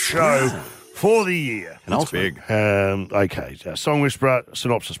penultimate show for the year. That's big. Okay, Song Whisperer,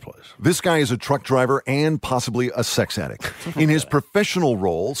 synopsis, please. This guy is a truck driver and possibly a sex addict. In his professional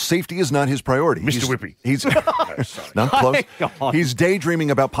role, safety is not his priority. Mr. Whippy. He's not close. Hang on. He's daydreaming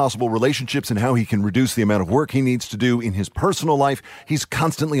about possible relationships and how he can reduce the amount of work he needs to do in his personal life. He's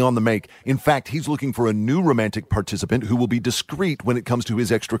constantly on the make. In fact, he's looking for a new romantic participant who will be discreet when it comes to his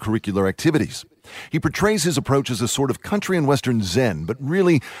extracurricular activities. He portrays his approach as a sort of country and western zen, but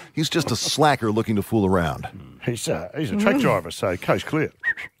really, he's just a slacker looking to fool around. He's a truck driver, so coast clear.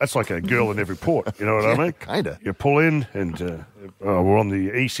 That's like a girl in every port, you know what I mean? Kinda. You pull in and We're on the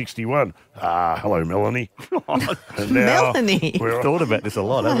E61. Hello, Melanie. And now Melanie? We've thought about this a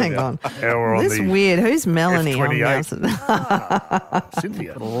lot, haven't Hang you? on. Now we're on This the weird. Who's Melanie? F28.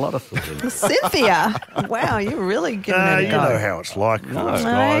 Cynthia. A lot of things. Cynthia. Wow, you're really giving it a You go. know how it's like. No. It's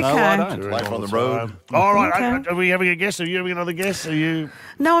Okay. like No, I don't. Life on the road. All right. Okay. Are we having a guess? Are you having another guess? Are you?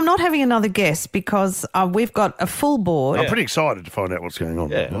 No, I'm not having another guess because we've got a full board. I'm pretty excited to find out what's going on.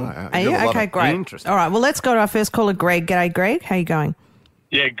 Yeah. Are you? Okay, great. Interesting. All right, well, let's go to our first caller, Greg. G'day, Greg. How you going?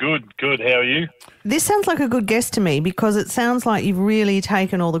 Yeah, good. How are you? This sounds like a good guess to me because it sounds like you've really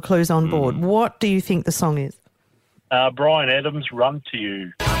taken all the clues on board. What do you think the song is? Brian Adams, Run to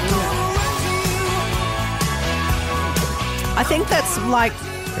You. I think that's like,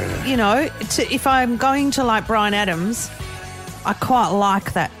 you know, if I'm going to like Brian Adams, I quite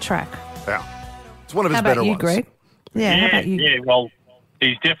like that track. Yeah. It's one of his How about better you, ones. Greg? Yeah, how about you? Yeah, well,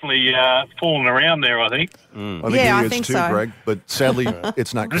 he's definitely falling around there, I think. I think Yeah, I he is think too, so. Greg, but sadly,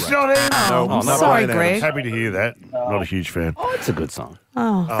 it's not correct. It's not him. No, Oh, not sorry, Brian Greg. Adams. Happy to hear that. Not a huge fan. Oh, it's a good song.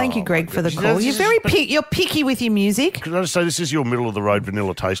 Oh, thank you, Greg, for the goodness. call. You're very you're picky with your music. Can I just say this is your middle of the road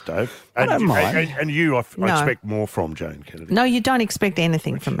vanilla taste, Dave? I don't mind. And you, I No. expect more from Jane Kennedy. No, you don't expect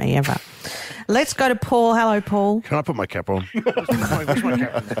anything from me ever. Let's go to Paul. Hello, Paul. Can I put my cap on? Where's my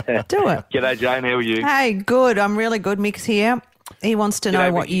cap? Do it. G'day, Jane. How are you? Hey, good. I'm really good. Mick's here. He wants to know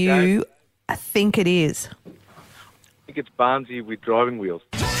G'day, what Mickey, you think it is. I think it's Barnsey with driving wheels.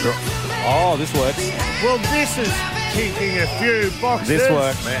 Oh, this works. Well, this is kicking a few boxes. This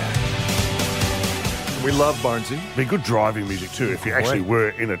works. We love Barnsey. Be good driving music too if you actually were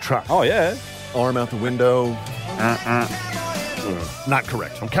in a truck. Oh, yeah. Arm out the window. Not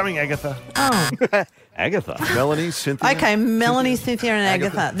correct. I'm coming, Agatha. Oh. Agatha. Melanie, Cynthia. Okay, Melanie, Cynthia, and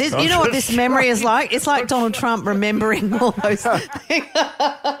Agatha. This, you know what this memory is like? It's like Donald Trump remembering all those things.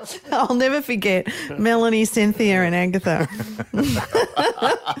 I'll never forget Melanie, Cynthia, and Agatha.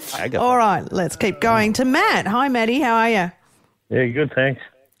 Agatha. All right, let's keep going to Matt. Hi, Matty. How are you? Yeah, good, thanks.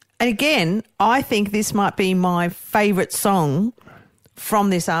 And again, I think this might be my favourite song from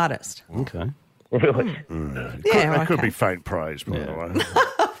this artist. Okay. Really? Yeah, It could okay. be faint praise, by the way.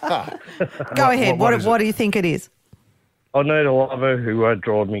 Go ahead. what What is do you think it is? I need a lover who won't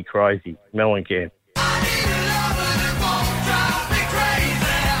drive me crazy. Mellencamp.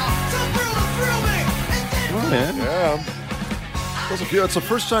 Yeah. There's a few. It's the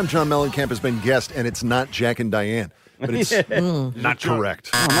first time John Mellencamp has been guessed, and it's not Jack and Diane. But it's not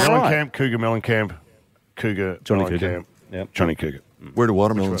correct. Mellencamp, Cougar Mellencamp, Cougar Johnny Mellencamp. Cougar. Yep. Johnny Cougar. Where do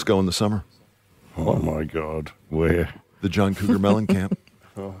watermelons go in the summer? Oh, my God. Where? The John Cougar Mellencamp.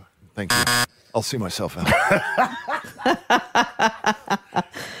 Thank you. I'll see myself out.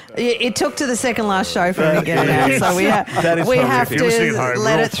 It took to the second last show for him to get it out, so we have horrific. to You're sitting home,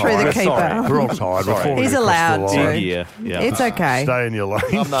 let we're it all through the tired. keeper. Sorry, we're all tired. Before we He's get across allowed the to. line. Yeah. It's okay. Stay in your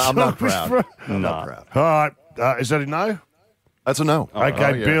lane. I'm not proud. I'm not proud. All right. Is that a no? That's a no. Okay,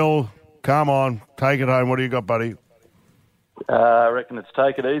 Oh, yeah. Bill, come on. Take it home. What do you got, buddy? I reckon it's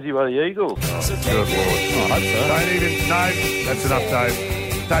Take It Easy by the Eagles. Good Lord. Don't even. No, that's enough, Dave.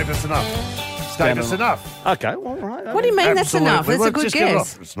 Dave, that's enough. Dave, that's enough. Okay, well, all right. What do you mean that's enough? Absolutely. It's a Well, good just get it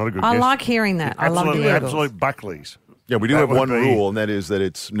guess. off. It's not a good I guess. like hearing that. I love the Eagles. Absolute Buckleys. Yeah, we do That have would one be- rule, and that is that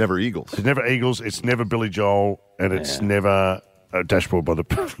it's never Eagles. It's never Eagles. It's never Billy Joel, and it's never Dashboard by the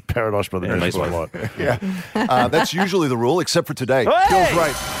Paradise by the Dashboard Light. Yeah. That's usually the rule, except for today. Hey! Bill's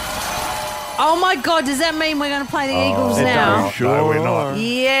right. Oh my God! Does that mean we're going to play the Eagles it now? does. No, we're not.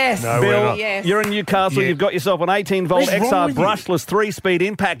 Yes. No, we're Bill, not. Yes. you're in Newcastle. Yeah. You've got yourself an 18-volt What's wrong XR with you? brushless 3-speed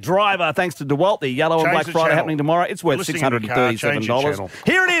impact driver thanks to DeWalt. The yellow and Change Black the Friday channel. happening tomorrow. It's worth Listening in the car, change your $637. channel.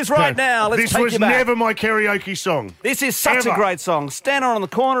 Here it is right now. Let's This take was you back. never my karaoke song. This is such Ever. a great song. Stand on the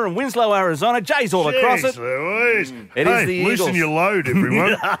corner in Winslow, Arizona. Jay's all across it. Louise. It is the loosen Eagles. your load,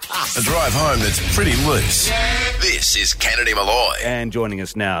 everyone. A drive home that's pretty loose. This is Kennedy Malloy. And joining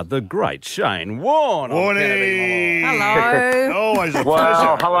us now, the great Shane Warne. on Kennedy Malloy. Hello. Always a Well,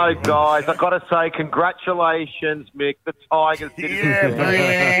 pleasure. hello guys. I've got to say congratulations, Mick. The Tigers did it.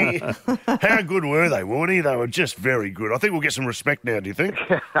 Yeah, how good were they, Warnie? They were just very good. I think we'll get some respect now, do you think?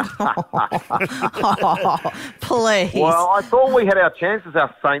 Oh, please. Well, I thought we had our chances,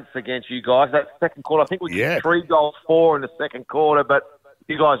 our Saints, against you guys. That second quarter, I think we Yeah. got 3 goals, 4 in the second quarter, but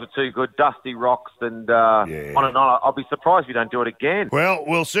you guys were too good. Dusty rocks and on and on. I'll be surprised if you don't do it again. Well,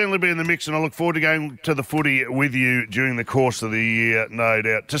 we'll certainly be in the mix, and I look forward to going to the footy with you during the course of the year, no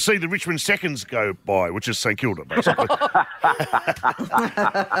doubt, to see the Richmond seconds go by, which is St Kilda, basically.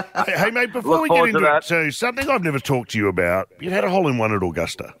 hey, mate, before Look we get forward to into it, that. too, something I've never talked to you about. You had a hole-in-one at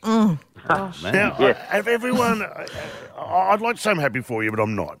Augusta. Now, have everyone... I'd like to say I'm happy for you, but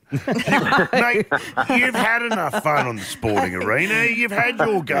I'm not. Mate, you've had enough fun on the sporting arena. You've had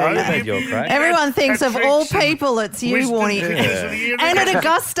your go. You've had your crack. Everyone thinks of all people, it's you, Warne. And at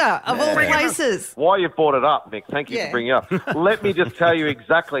Augusta, of all places. Why you brought it up, Mick, thank you for bringing it up. Let me just tell you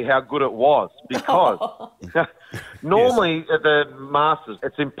exactly how good it was, because normally at the Masters,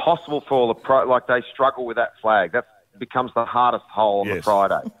 it's impossible for all the pro, like they struggle with that flag. That becomes the hardest hole on the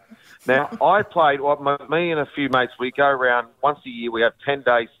Friday. Now, I played, me and a few mates, we go around once a year, we have 10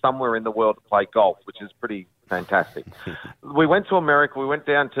 days somewhere in the world to play golf, which is pretty fantastic. We went to America, we went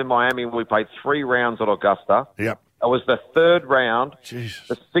down to Miami, and we played 3 rounds at Augusta. Yep. It was the 3rd round,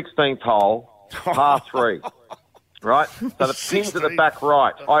 the 16th hole, par 3. Right? So the pin's at the back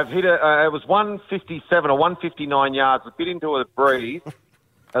right. I've hit it was 157 or 159 yards, a bit into a breeze,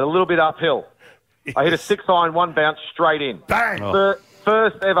 and a little bit uphill. I hit a 6-iron, 1 bounce straight in. Bang!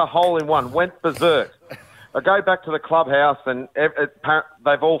 First ever hole-in-one, went berserk. I go back to the clubhouse and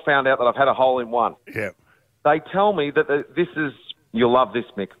they've all found out that I've had a hole-in-one. Yeah. They tell me that this is, you'll love this,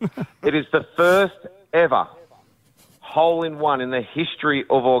 Mick, it is the first ever hole-in-one in the history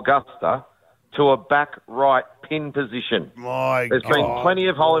of Augusta to a back right pin position. There's been plenty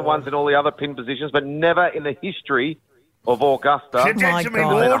of hole-in-ones in all the other pin positions, but never in the history of Augusta,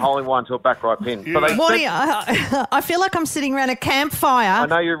 a hole-in-one to a back right pin. So Warne, I feel like I'm sitting around a campfire. I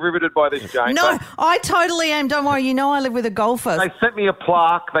know you're riveted by this, Jane. No, I totally am. Don't worry. You know I live with a golfer. They sent me a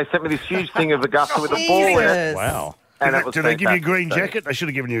plaque. They sent me this huge thing of Augusta with a ball in it. Wow. And Did they give you a green jacket? They should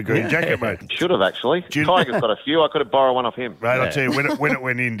have given you a green jacket, mate. Should have, actually. Tiger's got a few. I could have borrowed one off him. Mate, I'll tell you, when it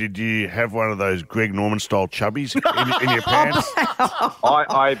went in, did you have one of those Greg Norman-style chubbies in your pants?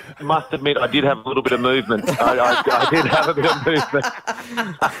 I must admit, I did have a little bit of movement. I did have a bit of movement.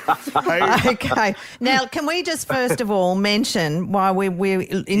 Okay. Now, can we just first of all mention why we're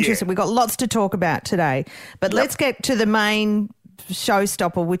interested? We've got lots to talk about today, but let's get to the main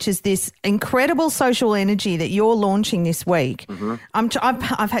showstopper, which is this incredible social energy that you're launching this week.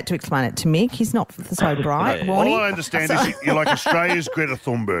 I've had to explain it to Mick. He's not so bright. All I understand is you're like Australia's Greta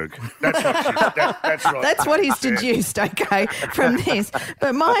Thunberg. That's right. That's what he's deduced, okay, from this.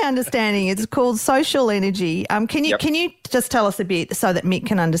 But my understanding is it's called social energy. Can you just tell us a bit so that Mick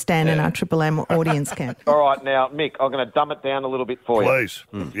can understand and our Triple M audience can? All right, now, Mick, I'm going to dumb it down a little bit for you. Please.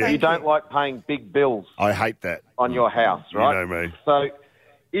 You don't like paying big bills. I hate that. On your house, right? You know me. So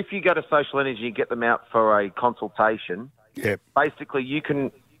if you go to Social Energy and get them out for a consultation, basically you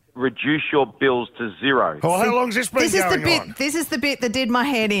can reduce your bills to 0. Oh, how long's this been going on? This is the bit that did my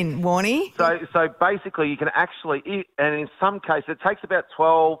head in, Warne. So basically you can actually, and in some cases it takes about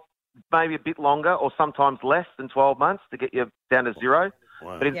 12, maybe a bit longer or sometimes less than 12 months to get you down to 0.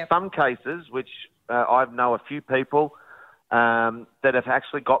 Wow. But in some cases, which I know a few people that have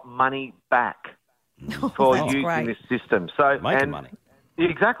actually got money back for using this system. So making money.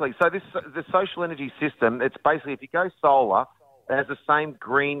 Exactly. So the social energy system, it's basically if you go solar, it has the same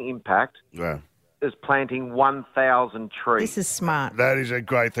green impact as planting 1,000 trees. This is smart. That is a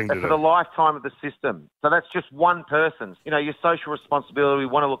great thing to do. For the lifetime of the system. So that's just one person's. You know, your social responsibility, we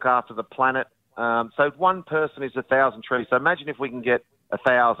want to look after the planet. So if one person is 1,000 trees. So imagine if we can get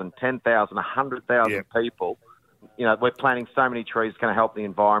 1,000, 10,000, 100,000 people. You know, we're planting so many trees, it's going to help the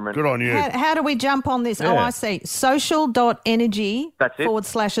environment. Good on you. How do we jump on this? Oh, I see. Social.energy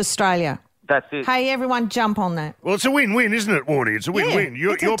 /Australia. That's it. Hey, everyone, jump on that. Well, it's a win-win, isn't it, Warne? It's a win-win.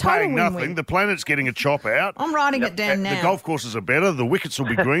 You're paying nothing. win-win. The planet's getting a chop out. I'm writing it down now. The golf courses are better. The wickets will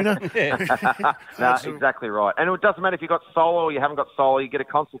be greener. No, exactly right. And it doesn't matter if you've got solar or you haven't got solar. You get a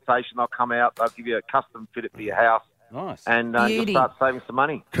consultation. They'll come out. They'll give you a custom fit it for your house. Nice. And you'll start saving some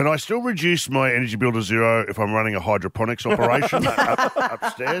money. Can I still reduce my energy bill to 0 if I'm running a hydroponics operation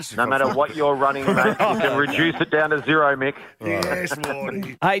upstairs? No matter what you're running, mate, you can reduce it down to 0, Mick. Yes,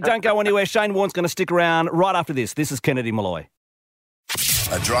 Warne. Hey, don't go anywhere. Shane Warne's going to stick around right after this. This is Kennedy Malloy.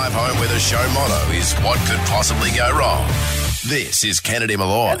 A drive home with a show motto is what could possibly go wrong. This is Kennedy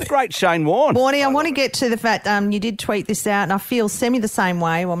Malloy. And the great Shane Warne. Warne, I want to get to the fact you did tweet this out, and I feel the same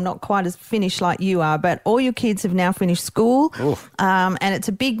way. Well, I'm not quite as finished like you are, but all your kids have now finished school, and it's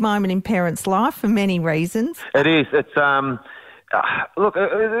a big moment in parents' life for many reasons. It is. It's look,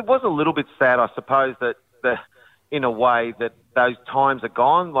 it was a little bit sad, I suppose, that in a way that those times are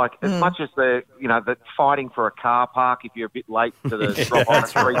gone. Like as much as the fighting for a car park if you're a bit late to the drop on at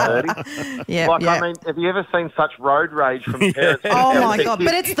 3:30. I mean, have you ever seen such road rage from parents? Oh my God!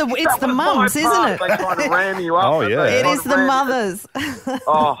 But it's the mums, isn't it? They try to ram you up. Oh yeah, it is the mothers.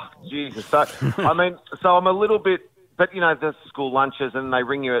 Oh Jesus! So I'm a little bit But, the school lunches, and they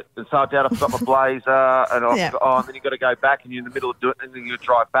ring you and say, Dad, I forgot my blazer, and and then you've got to go back, and you're in the middle of doing it, and then you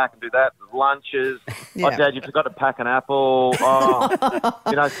drive back and do that. Lunches. Yeah. Oh, Dad, you forgot to pack an apple. So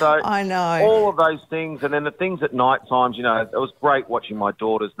I know. all of those things, and then the things at night times, it was great watching my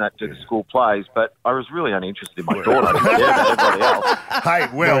daughters and that do the school plays, but I was really only interested in my daughter. I didn't care about everybody else. Hey,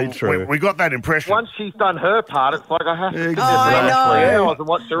 well, we got that impression. Once she's done her part, it's like I have to sit there I know. for hours and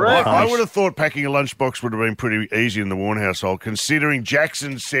watch the rest. I would have thought packing a lunchbox would have been pretty easy in the Warne household, considering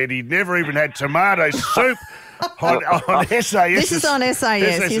Jackson said he'd never even had tomato soup on SAS. This is on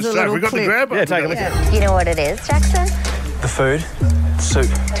SAS. Here's a little we got clip. the grab. Yeah, take a look. You know what it is, Jackson? The food? Soup.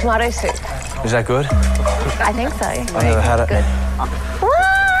 Tomato soup. Is that good? I think so. I've never had it. Good. What?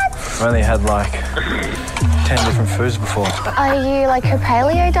 I've only had like 10 different foods before. Are you like her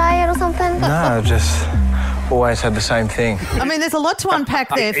paleo diet or something? No, I've just always had the same thing. I mean, there's a lot to unpack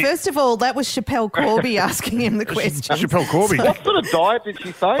there. First of all, that was Chappelle Corby asking him the question. Chappelle Corby. What sort of diet did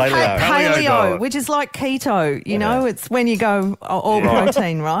she say? Paleo, diet. which is like keto. It's when you go all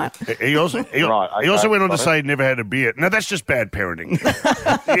protein, right? He also went on to say he'd never had a beer. No, that's just bad parenting.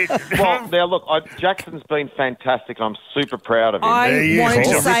 Well, now look, Jackson's been fantastic. I'm super proud of him. I wanted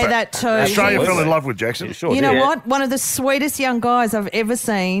to say that too. Australia fell in love with Jackson. You know what? One of the sweetest young guys I've ever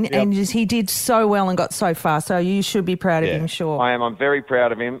seen, and he did so well and got so far. So you should be proud of him, sure. I am. I'm very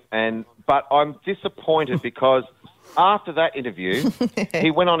proud of him, but I'm disappointed because after that interview,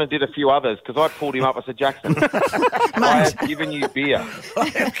 he went on and did a few others because I pulled him up. I said, Jackson, I have given you beer.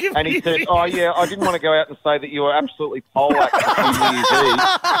 And he said, oh, yeah, I didn't want to go out and say that you were absolutely Polak in New Year's Eve.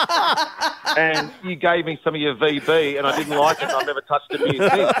 And you gave me some of your VB and I didn't like it and I've never touched a beer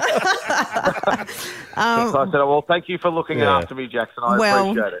since. So I said, well, thank you for looking after me, Jackson. I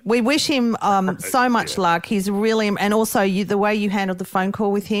appreciate it. We wish him so much luck. He's really, and also the way you handled the phone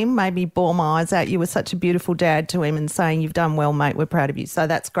call with him made me bawl my eyes out. You were such a beautiful dad to him and saying you've done well, mate. We're proud of you. So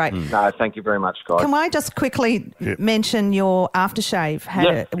that's great. No, thank you very much, guys. Can I just quickly mention your aftershave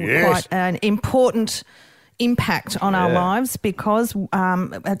had quite an important impact on our lives because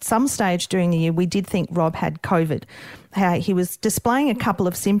at some stage during the year we did think Rob had COVID. He was displaying a couple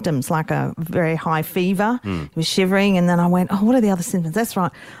of symptoms like a very high fever, he was shivering, and then I went, what are the other symptoms? That's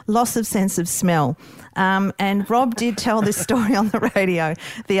right, loss of sense of smell. And Rob did tell this story on the radio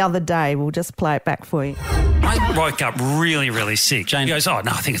the other day. We'll just play it back for you. I woke up really, really sick. Jane goes, oh,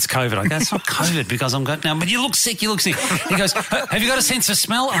 no, I think it's COVID. I go, it's not COVID because I'm going, no, but you look sick. He goes, have you got a sense of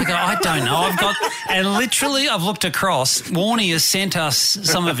smell? I go, I don't know. And literally I've looked across. Warne has sent us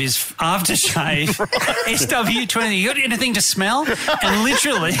some of his aftershave, SW20. You got anything to smell? And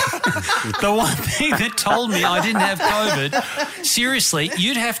literally the one thing that told me I didn't have COVID, seriously,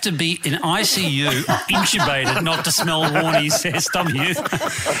 you'd have to be in ICU intubated not to smell Warnie's SW.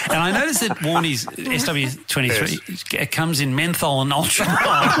 And I noticed that Warnie's SW23 it comes in menthol and ultramarine.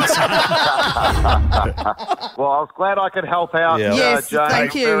 Well, I was glad I could help out. Yes, Jane.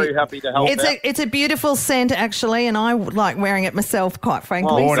 thank you. Very happy to help out. It's a beautiful scent, actually, and I like wearing it myself, quite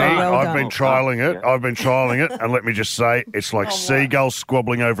frankly. Warne, I've been trialling it. And let me just say, it's like seagulls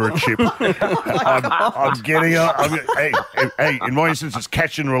squabbling over a chip. I'm getting it. Hey, in my instance, it's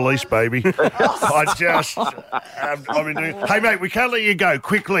catch and release, baby. I've been doing. Hey, mate, we can't let you go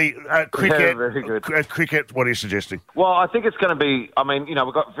quickly. Cricket. Very good. Cricket. What are you suggesting? Well, I think it's going to be. I mean,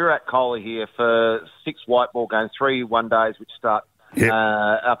 we've got Virat Kohli here for 6 white ball games, 3 one-days, which start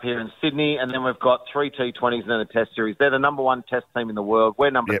up here in Sydney, and then we've got 3 T20s and then a Test series. They're the number 1 Test team in the world.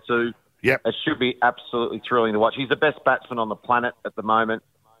 We're number 2. Yep. It should be absolutely thrilling to watch. He's the best batsman on the planet at the moment,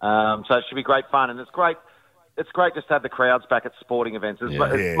 so it should be great fun, and it's great. It's great just to have the crowds back at sporting events. As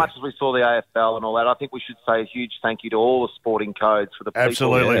much as we saw the AFL and all that, I think we should say a huge thank you to all the sporting codes for the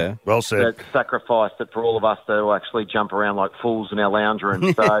people well said. that sacrificed it for all of us to actually jump around like fools in our lounge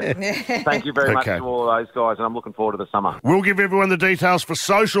room. So thank you very much to all of those guys, and I'm looking forward to the summer. We'll give everyone the details for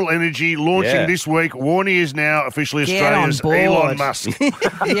Social Energy launching this week. Warne is now officially Australia's Elon Musk.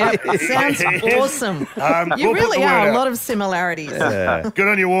 Yep, it sounds awesome. You really are a lot of similarities. Yeah. Good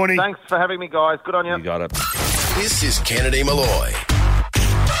on you, Warne. Thanks for having me, guys. Good on you. You got it. This is Kennedy Malloy.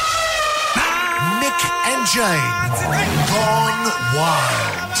 Mick and Jane. Gone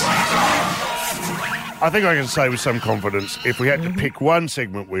Wild. I think I can say with some confidence, if we had to pick one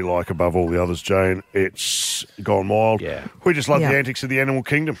segment we like above all the others, Jane, it's Gone Wild. Yeah. We just love the antics of the animal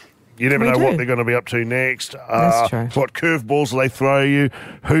kingdom. You never know what they're going to be up to next. That's true. What curveballs they throw you.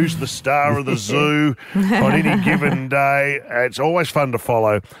 Who's the star of the zoo on any given day. It's always fun to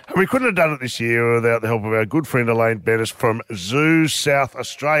follow. And we couldn't have done it this year without the help of our good friend Elaine Bennis from Zoos South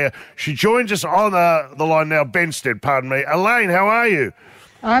Australia. She joins us on the line now. Benstead, pardon me. Elaine, how are you?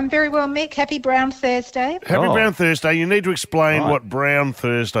 I'm very well, Mick. Happy Brown Thursday. Happy Brown Thursday. You need to explain what Brown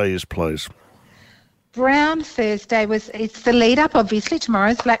Thursday is, please. Brown Thursday it's the lead up, obviously.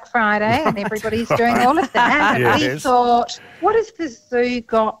 Tomorrow's Black Friday and everybody's doing all of that. And we thought, what has the zoo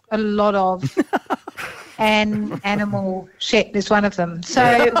got a lot of? And animal shit is one of them.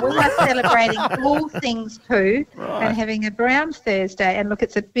 So we are celebrating all things poo and having a Brown Thursday. And look,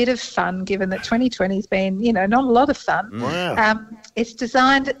 it's a bit of fun given that 2020's been, not a lot of fun. Wow. It's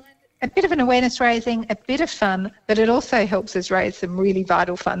designed a bit of an awareness raising, a bit of fun, but it also helps us raise some really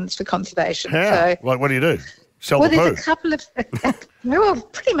vital funds for conservation. How? So, like, what do you do? Sell the poo? there's a couple of, well,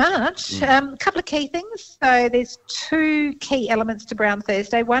 pretty much, a couple of key things. So there's two key elements to Brown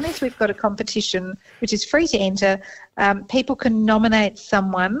Thursday. One is we've got a competition which is free to enter. People can nominate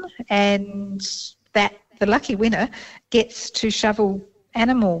someone and the lucky winner gets to shovel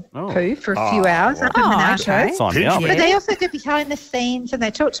animal poo for a few hours up in Monaco. Sign me up. But they also go behind the scenes and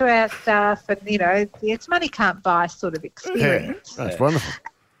they talk to our staff and, it's money can't buy sort of experience. That's wonderful.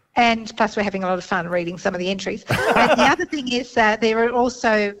 And plus we're having a lot of fun reading some of the entries. And the other thing is there are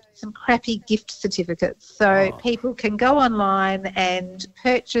also some crappy gift certificates. So people can go online and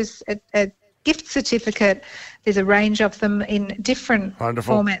purchase a gift certificate. There's a range of them in different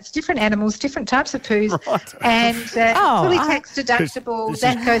formats, different animals, different types of poos, and fully tax deductible.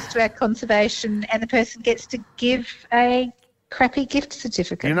 That goes to our conservation, and the person gets to give a crappy gift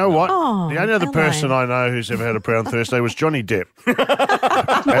certificate. You know what? The only other person I know who's ever had a Brown Thursday was Johnny Depp.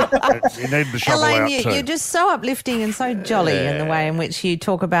 He needed the shovel Elaine, out too. you're just so uplifting and so jolly in the way in which you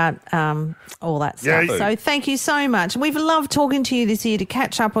talk about all that stuff. Yeah. So thank you so much. We've loved talking to you this year to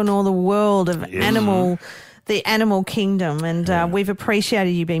catch up on all the world of the animal kingdom, and we've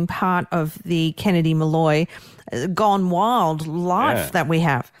appreciated you being part of the Kennedy Malloy gone wild life that we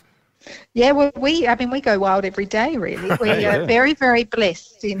have. Yeah, well, we go wild every day, really. We are very, very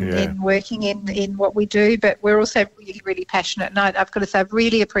blessed in working in what we do, but we're also really, really passionate. And I've got to say, I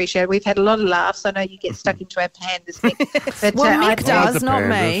really appreciate it. We've had a lot of laughs. I know you get stuck into our pandas, Mick. But, Mick does, not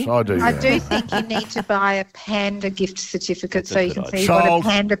me. I do think you need to buy a panda gift certificate so you can see what a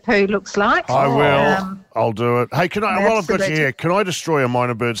panda poo looks like. I will. I'll do it. Hey, while I've got you here, can I destroy a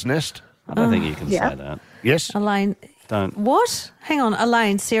Myna Bird's nest? I don't think you can say that. Yes? Elaine. Don't. What? Hang on,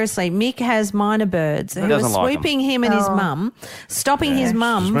 Elaine, seriously. Mick has Myna Birds who are sweeping him and his mum, stopping his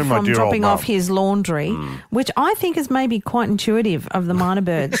mum from dropping off his laundry, which I think is maybe quite intuitive of the Myna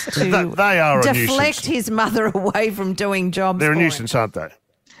Birds to they are deflect his mother away from doing jobs. They're a nuisance, aren't they?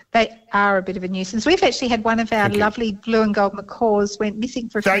 They are a bit of a nuisance. We've actually had one of our lovely blue and gold macaws went missing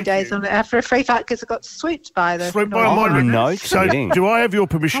for a few days after a free fight because it got swooped by the... No, so do I have your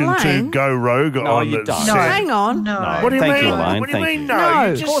permission to go rogue on you don't. No, hang on. No. What do you mean? You, Elaine. What do you mean? You. No, No.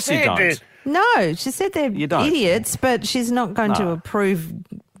 you Of course just you said don't. it. No, she said they're don't. idiots, but she's not going to approve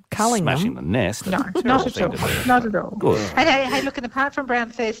culling Smashing them. the nest. No, not at all. Not at all. Good. And hey, look, and apart from Brown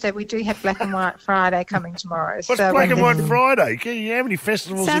Thursday, we do have Black and White Friday coming tomorrow. What's Black and White Friday? How many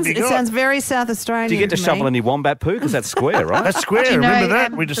festivals have you got? It sounds very South Australian. Do you get to me. shovel any wombat poo? Because that's square, right? That's square. Do you know, Remember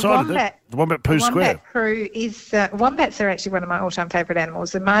that? We decided that. The Wombat Poo Square. Wombat crew is... wombats are actually one of my all-time favourite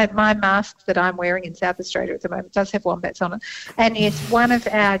animals. And my mask that I'm wearing in South Australia at the moment does have wombats on it. And yes, one of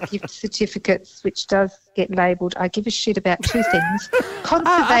our gift certificates, which does get labelled, I give a shit about two things,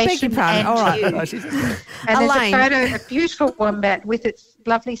 conservation and all right. you. And there's a photo, a beautiful wombat with its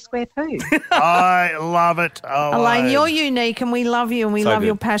lovely square poo. I love it. Elaine, you're unique and we love you and we love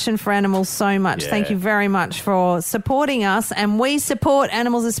your passion for animals so much. Yeah. Thank you very much for supporting us, and we support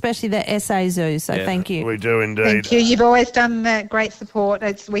animals, especially the SA Zoo, so thank you. We do indeed. Thank you. You've always done great support.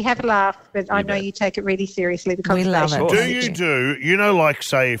 We have a laugh, but I know you take it really seriously, the conservation. You know, like,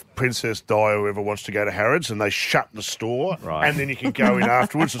 say, if Princess Di or whoever wants to go to Harrods and they shut the store and then you can go in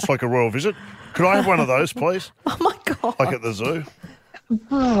afterwards, it's like a royal visit. Could I have one of those, please? Oh, my God. Like at the zoo?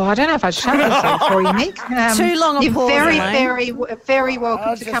 Oh, I don't know if I'd shut the zoo for you, Mick. Too long a You're pause, very, Elaine. very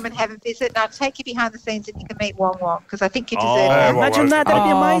welcome to come and have a visit, and I'll take you behind the scenes and you can meet Wong Wong, because I think you deserve it. Imagine that. That'd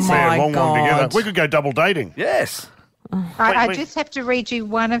be amazing. Man, Wong Wong together. We could go double dating. Yes. I just have to read you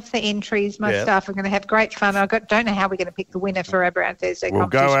one of the entries. My staff are going to have great fun. Don't know how we're going to pick the winner for our Brown Thursday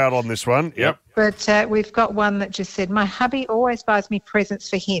competition. We'll go out on this one. Yep. But we've got one that just said, my hubby always buys me presents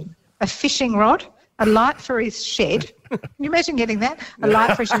for him. A fishing rod, a light for his shed. Can you imagine getting that? A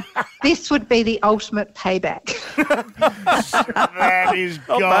light for his shed. This would be the ultimate payback. That is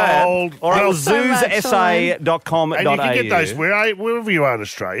gold. All right, zoossa.com.au. And you can get those wherever you are in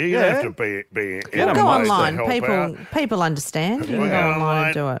Australia. You don't have to be Go online. People understand. You can go online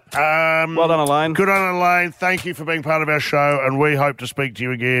and do it. Well done, Elaine. Good on Elaine. Thank you for being part of our show, and we hope to speak to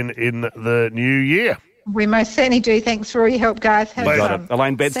you again in the new year. We most certainly do. Thanks for all your help, guys. Have Got fun. it.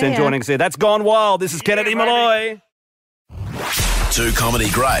 Elaine See Bedstein ya. joining us here. That's Gone Wild. This is Kennedy Malloy. Two comedy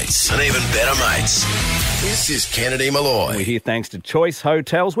greats and even better mates. This is Kennedy Malloy. We're here thanks to Choice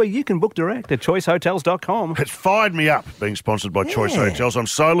Hotels, where you can book direct at choicehotels.com. It's fired me up being sponsored by Choice Hotels. I'm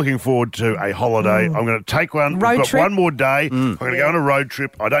so looking forward to a holiday. I'm going to take one. Road We've got trip? one more day. I'm going to go on a road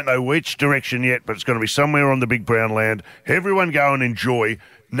trip. I don't know which direction yet, but it's going to be somewhere on the big brown land. Everyone go and enjoy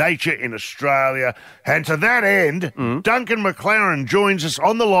nature in Australia. And to that end, Duncan McLaren joins us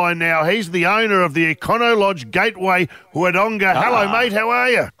on the line now. He's the owner of the Econo Lodge Gateway, Wodonga. Hello, mate. How are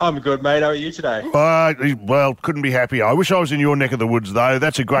you? I'm good, mate. How are you today? Well, couldn't be happier. I wish I was in your neck of the woods, though.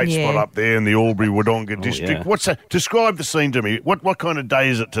 That's a great Yeah. spot up there in the Albury-Wodonga district. yeah. What's that? Describe the scene to me. What kind of day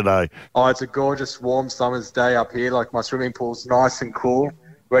is it today? Oh, it's a gorgeous, warm summer's day up here. Like, my swimming pool's nice and cool.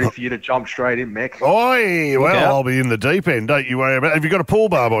 Ready for you to jump straight in, Mick. Oi, well, Yeah. I'll be in the deep end. Don't you worry about it. Have you got a pool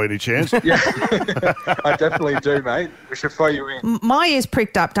bar by any chance? I definitely do, mate. We should throw you in. My ears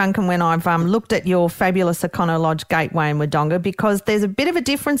pricked up, Duncan, when I've looked at your fabulous Econo Lodge Gateway in Wodonga, because there's a bit of a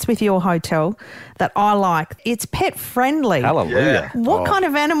difference with your hotel that I like. It's pet friendly. Hallelujah. What kind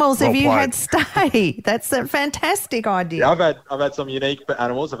of animals well have you played. had stay? That's a fantastic idea. Yeah, I've had some unique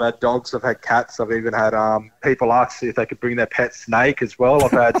animals. I've had dogs. I've had cats. I've even had people ask if they could bring their pet snake as well.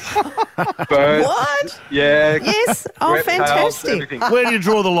 I've had birds. What? Yeah. Yes. Oh, reptiles, fantastic. everything. Where do you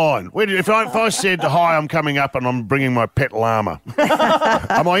draw the line? If I said, hi, I'm coming up and I'm bringing my pet llama,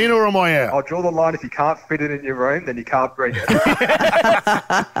 am I in or am I out? I'll draw the line. If you can't fit it in your room, then you can't bring it.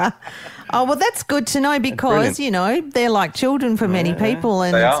 Oh, well, that's good to know because, brilliant. they're like children for many people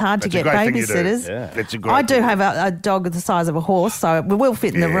and They it's are. hard to That's a get great thing you do. babysitters. Yeah. It's a great I do thing. have a dog the size of a horse, so we will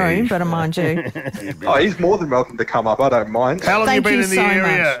fit in the room, but mind you. Oh, he's more than welcome to come up. I don't mind. How long have you Thank been you in the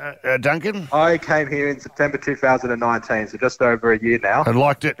so area, Duncan? I came here in September 2019, so just over a year now. And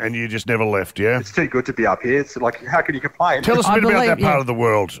liked it and you just never left, yeah? It's too good to be up here. It's like, how can you complain? Tell us a bit about that part of the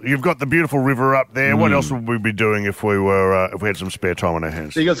world. You've got the beautiful river up there. What else would we be doing if we had some spare time on our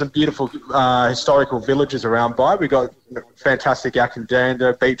hands? So you got some beautiful historical villages around by. We got fantastic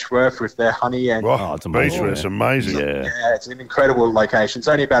Yakandanda, Beechworth with their honey and it's amazing. It's amazing. yeah, it's an incredible location. It's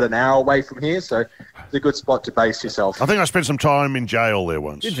only about an hour away from here, so it's a good spot to base yourself. I think I spent some time in jail there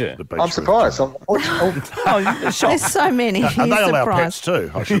once. Did you? The beach I'm road. surprised. There's so many. And You're they allow surprised. pets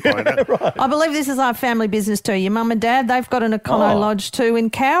too, I should point out. I believe this is our family business too. Your mum and dad, they've got an Econo Lodge too in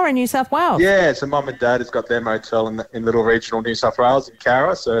Cowra, New South Wales. Yeah, so mum and dad has got their motel in Little Regional New South Wales in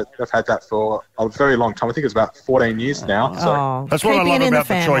Cowra, so they've had that for a very long time. I think it's about 14 years now. So. That's what I love about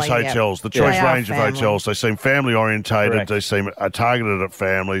the Choice Hotels, the choice They are range of family. hotels. They seem family orientated. Correct. They seem targeted at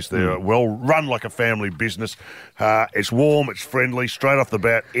families. They're well run like a family business. It's warm, it's friendly. Straight off the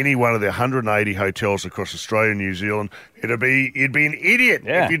bat, any one of the 180 hotels across Australia and New Zealand, you'd be an idiot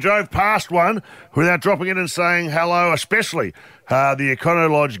if you drove past one without dropping in and saying hello, especially the Econo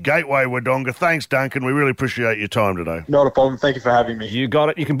Lodge Gateway Wodonga. Thanks, Duncan. We really appreciate your time today. Not a problem. Thank you for having me. You got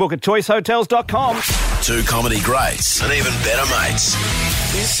it. You can book at choicehotels.com. Two comedy greats and even better mates.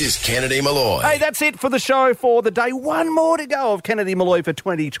 This is Kennedy Malloy. Hey, that's it for the show for the day. One more to go of Kennedy Malloy for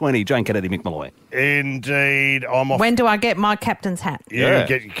 2020. Jane Kennedy, Mick Malloy. Indeed. I'm off. When do I get my captain's hat? Yeah,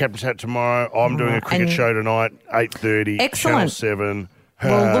 get your captain's hat tomorrow. I'm doing a cricket And- show tonight, 8:30, Channel Excellent. 7.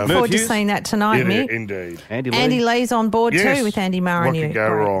 We'll look forward to seeing that tonight, Mick. Indeed. Andy Lee's on board too with Andy Murray. What could go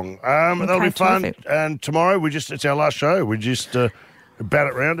wrong? That'll be fun. terrific. And tomorrow, it's our last show. We just bat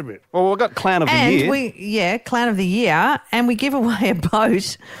it round a bit. Well, we've got Clown of the And Year. Clown of the Year, and we give away a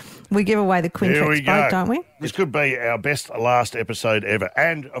boat. We give away the Here we Quintrex go. boat, don't we? This could be our best last episode ever.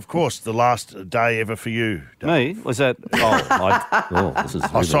 And, of course, the last day ever for you. Me? Was that? This is.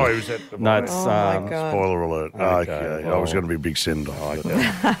 Oh, sorry. Was that? No, it's. Spoiler alert. Okay. I was going to be a big send-off.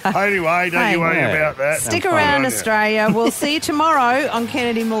 Anyway, don't Hey. you worry about that. Stick around, Australia. We'll see you tomorrow on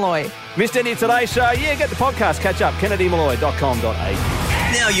Kennedy Malloy. Missed any of today's show? Yeah, get the podcast. Catch up. KennedyMalloy.com.au.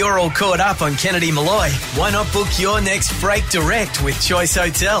 Now you're all caught up on Kennedy Malloy. Why not book your next break direct with Choice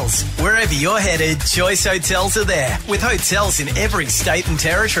Hotels? Wherever you're headed, Choice Hotels are there, with hotels in every state and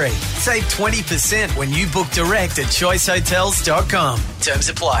territory. Save 20% when you book direct at choicehotels.com. Terms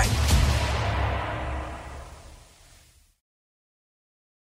apply.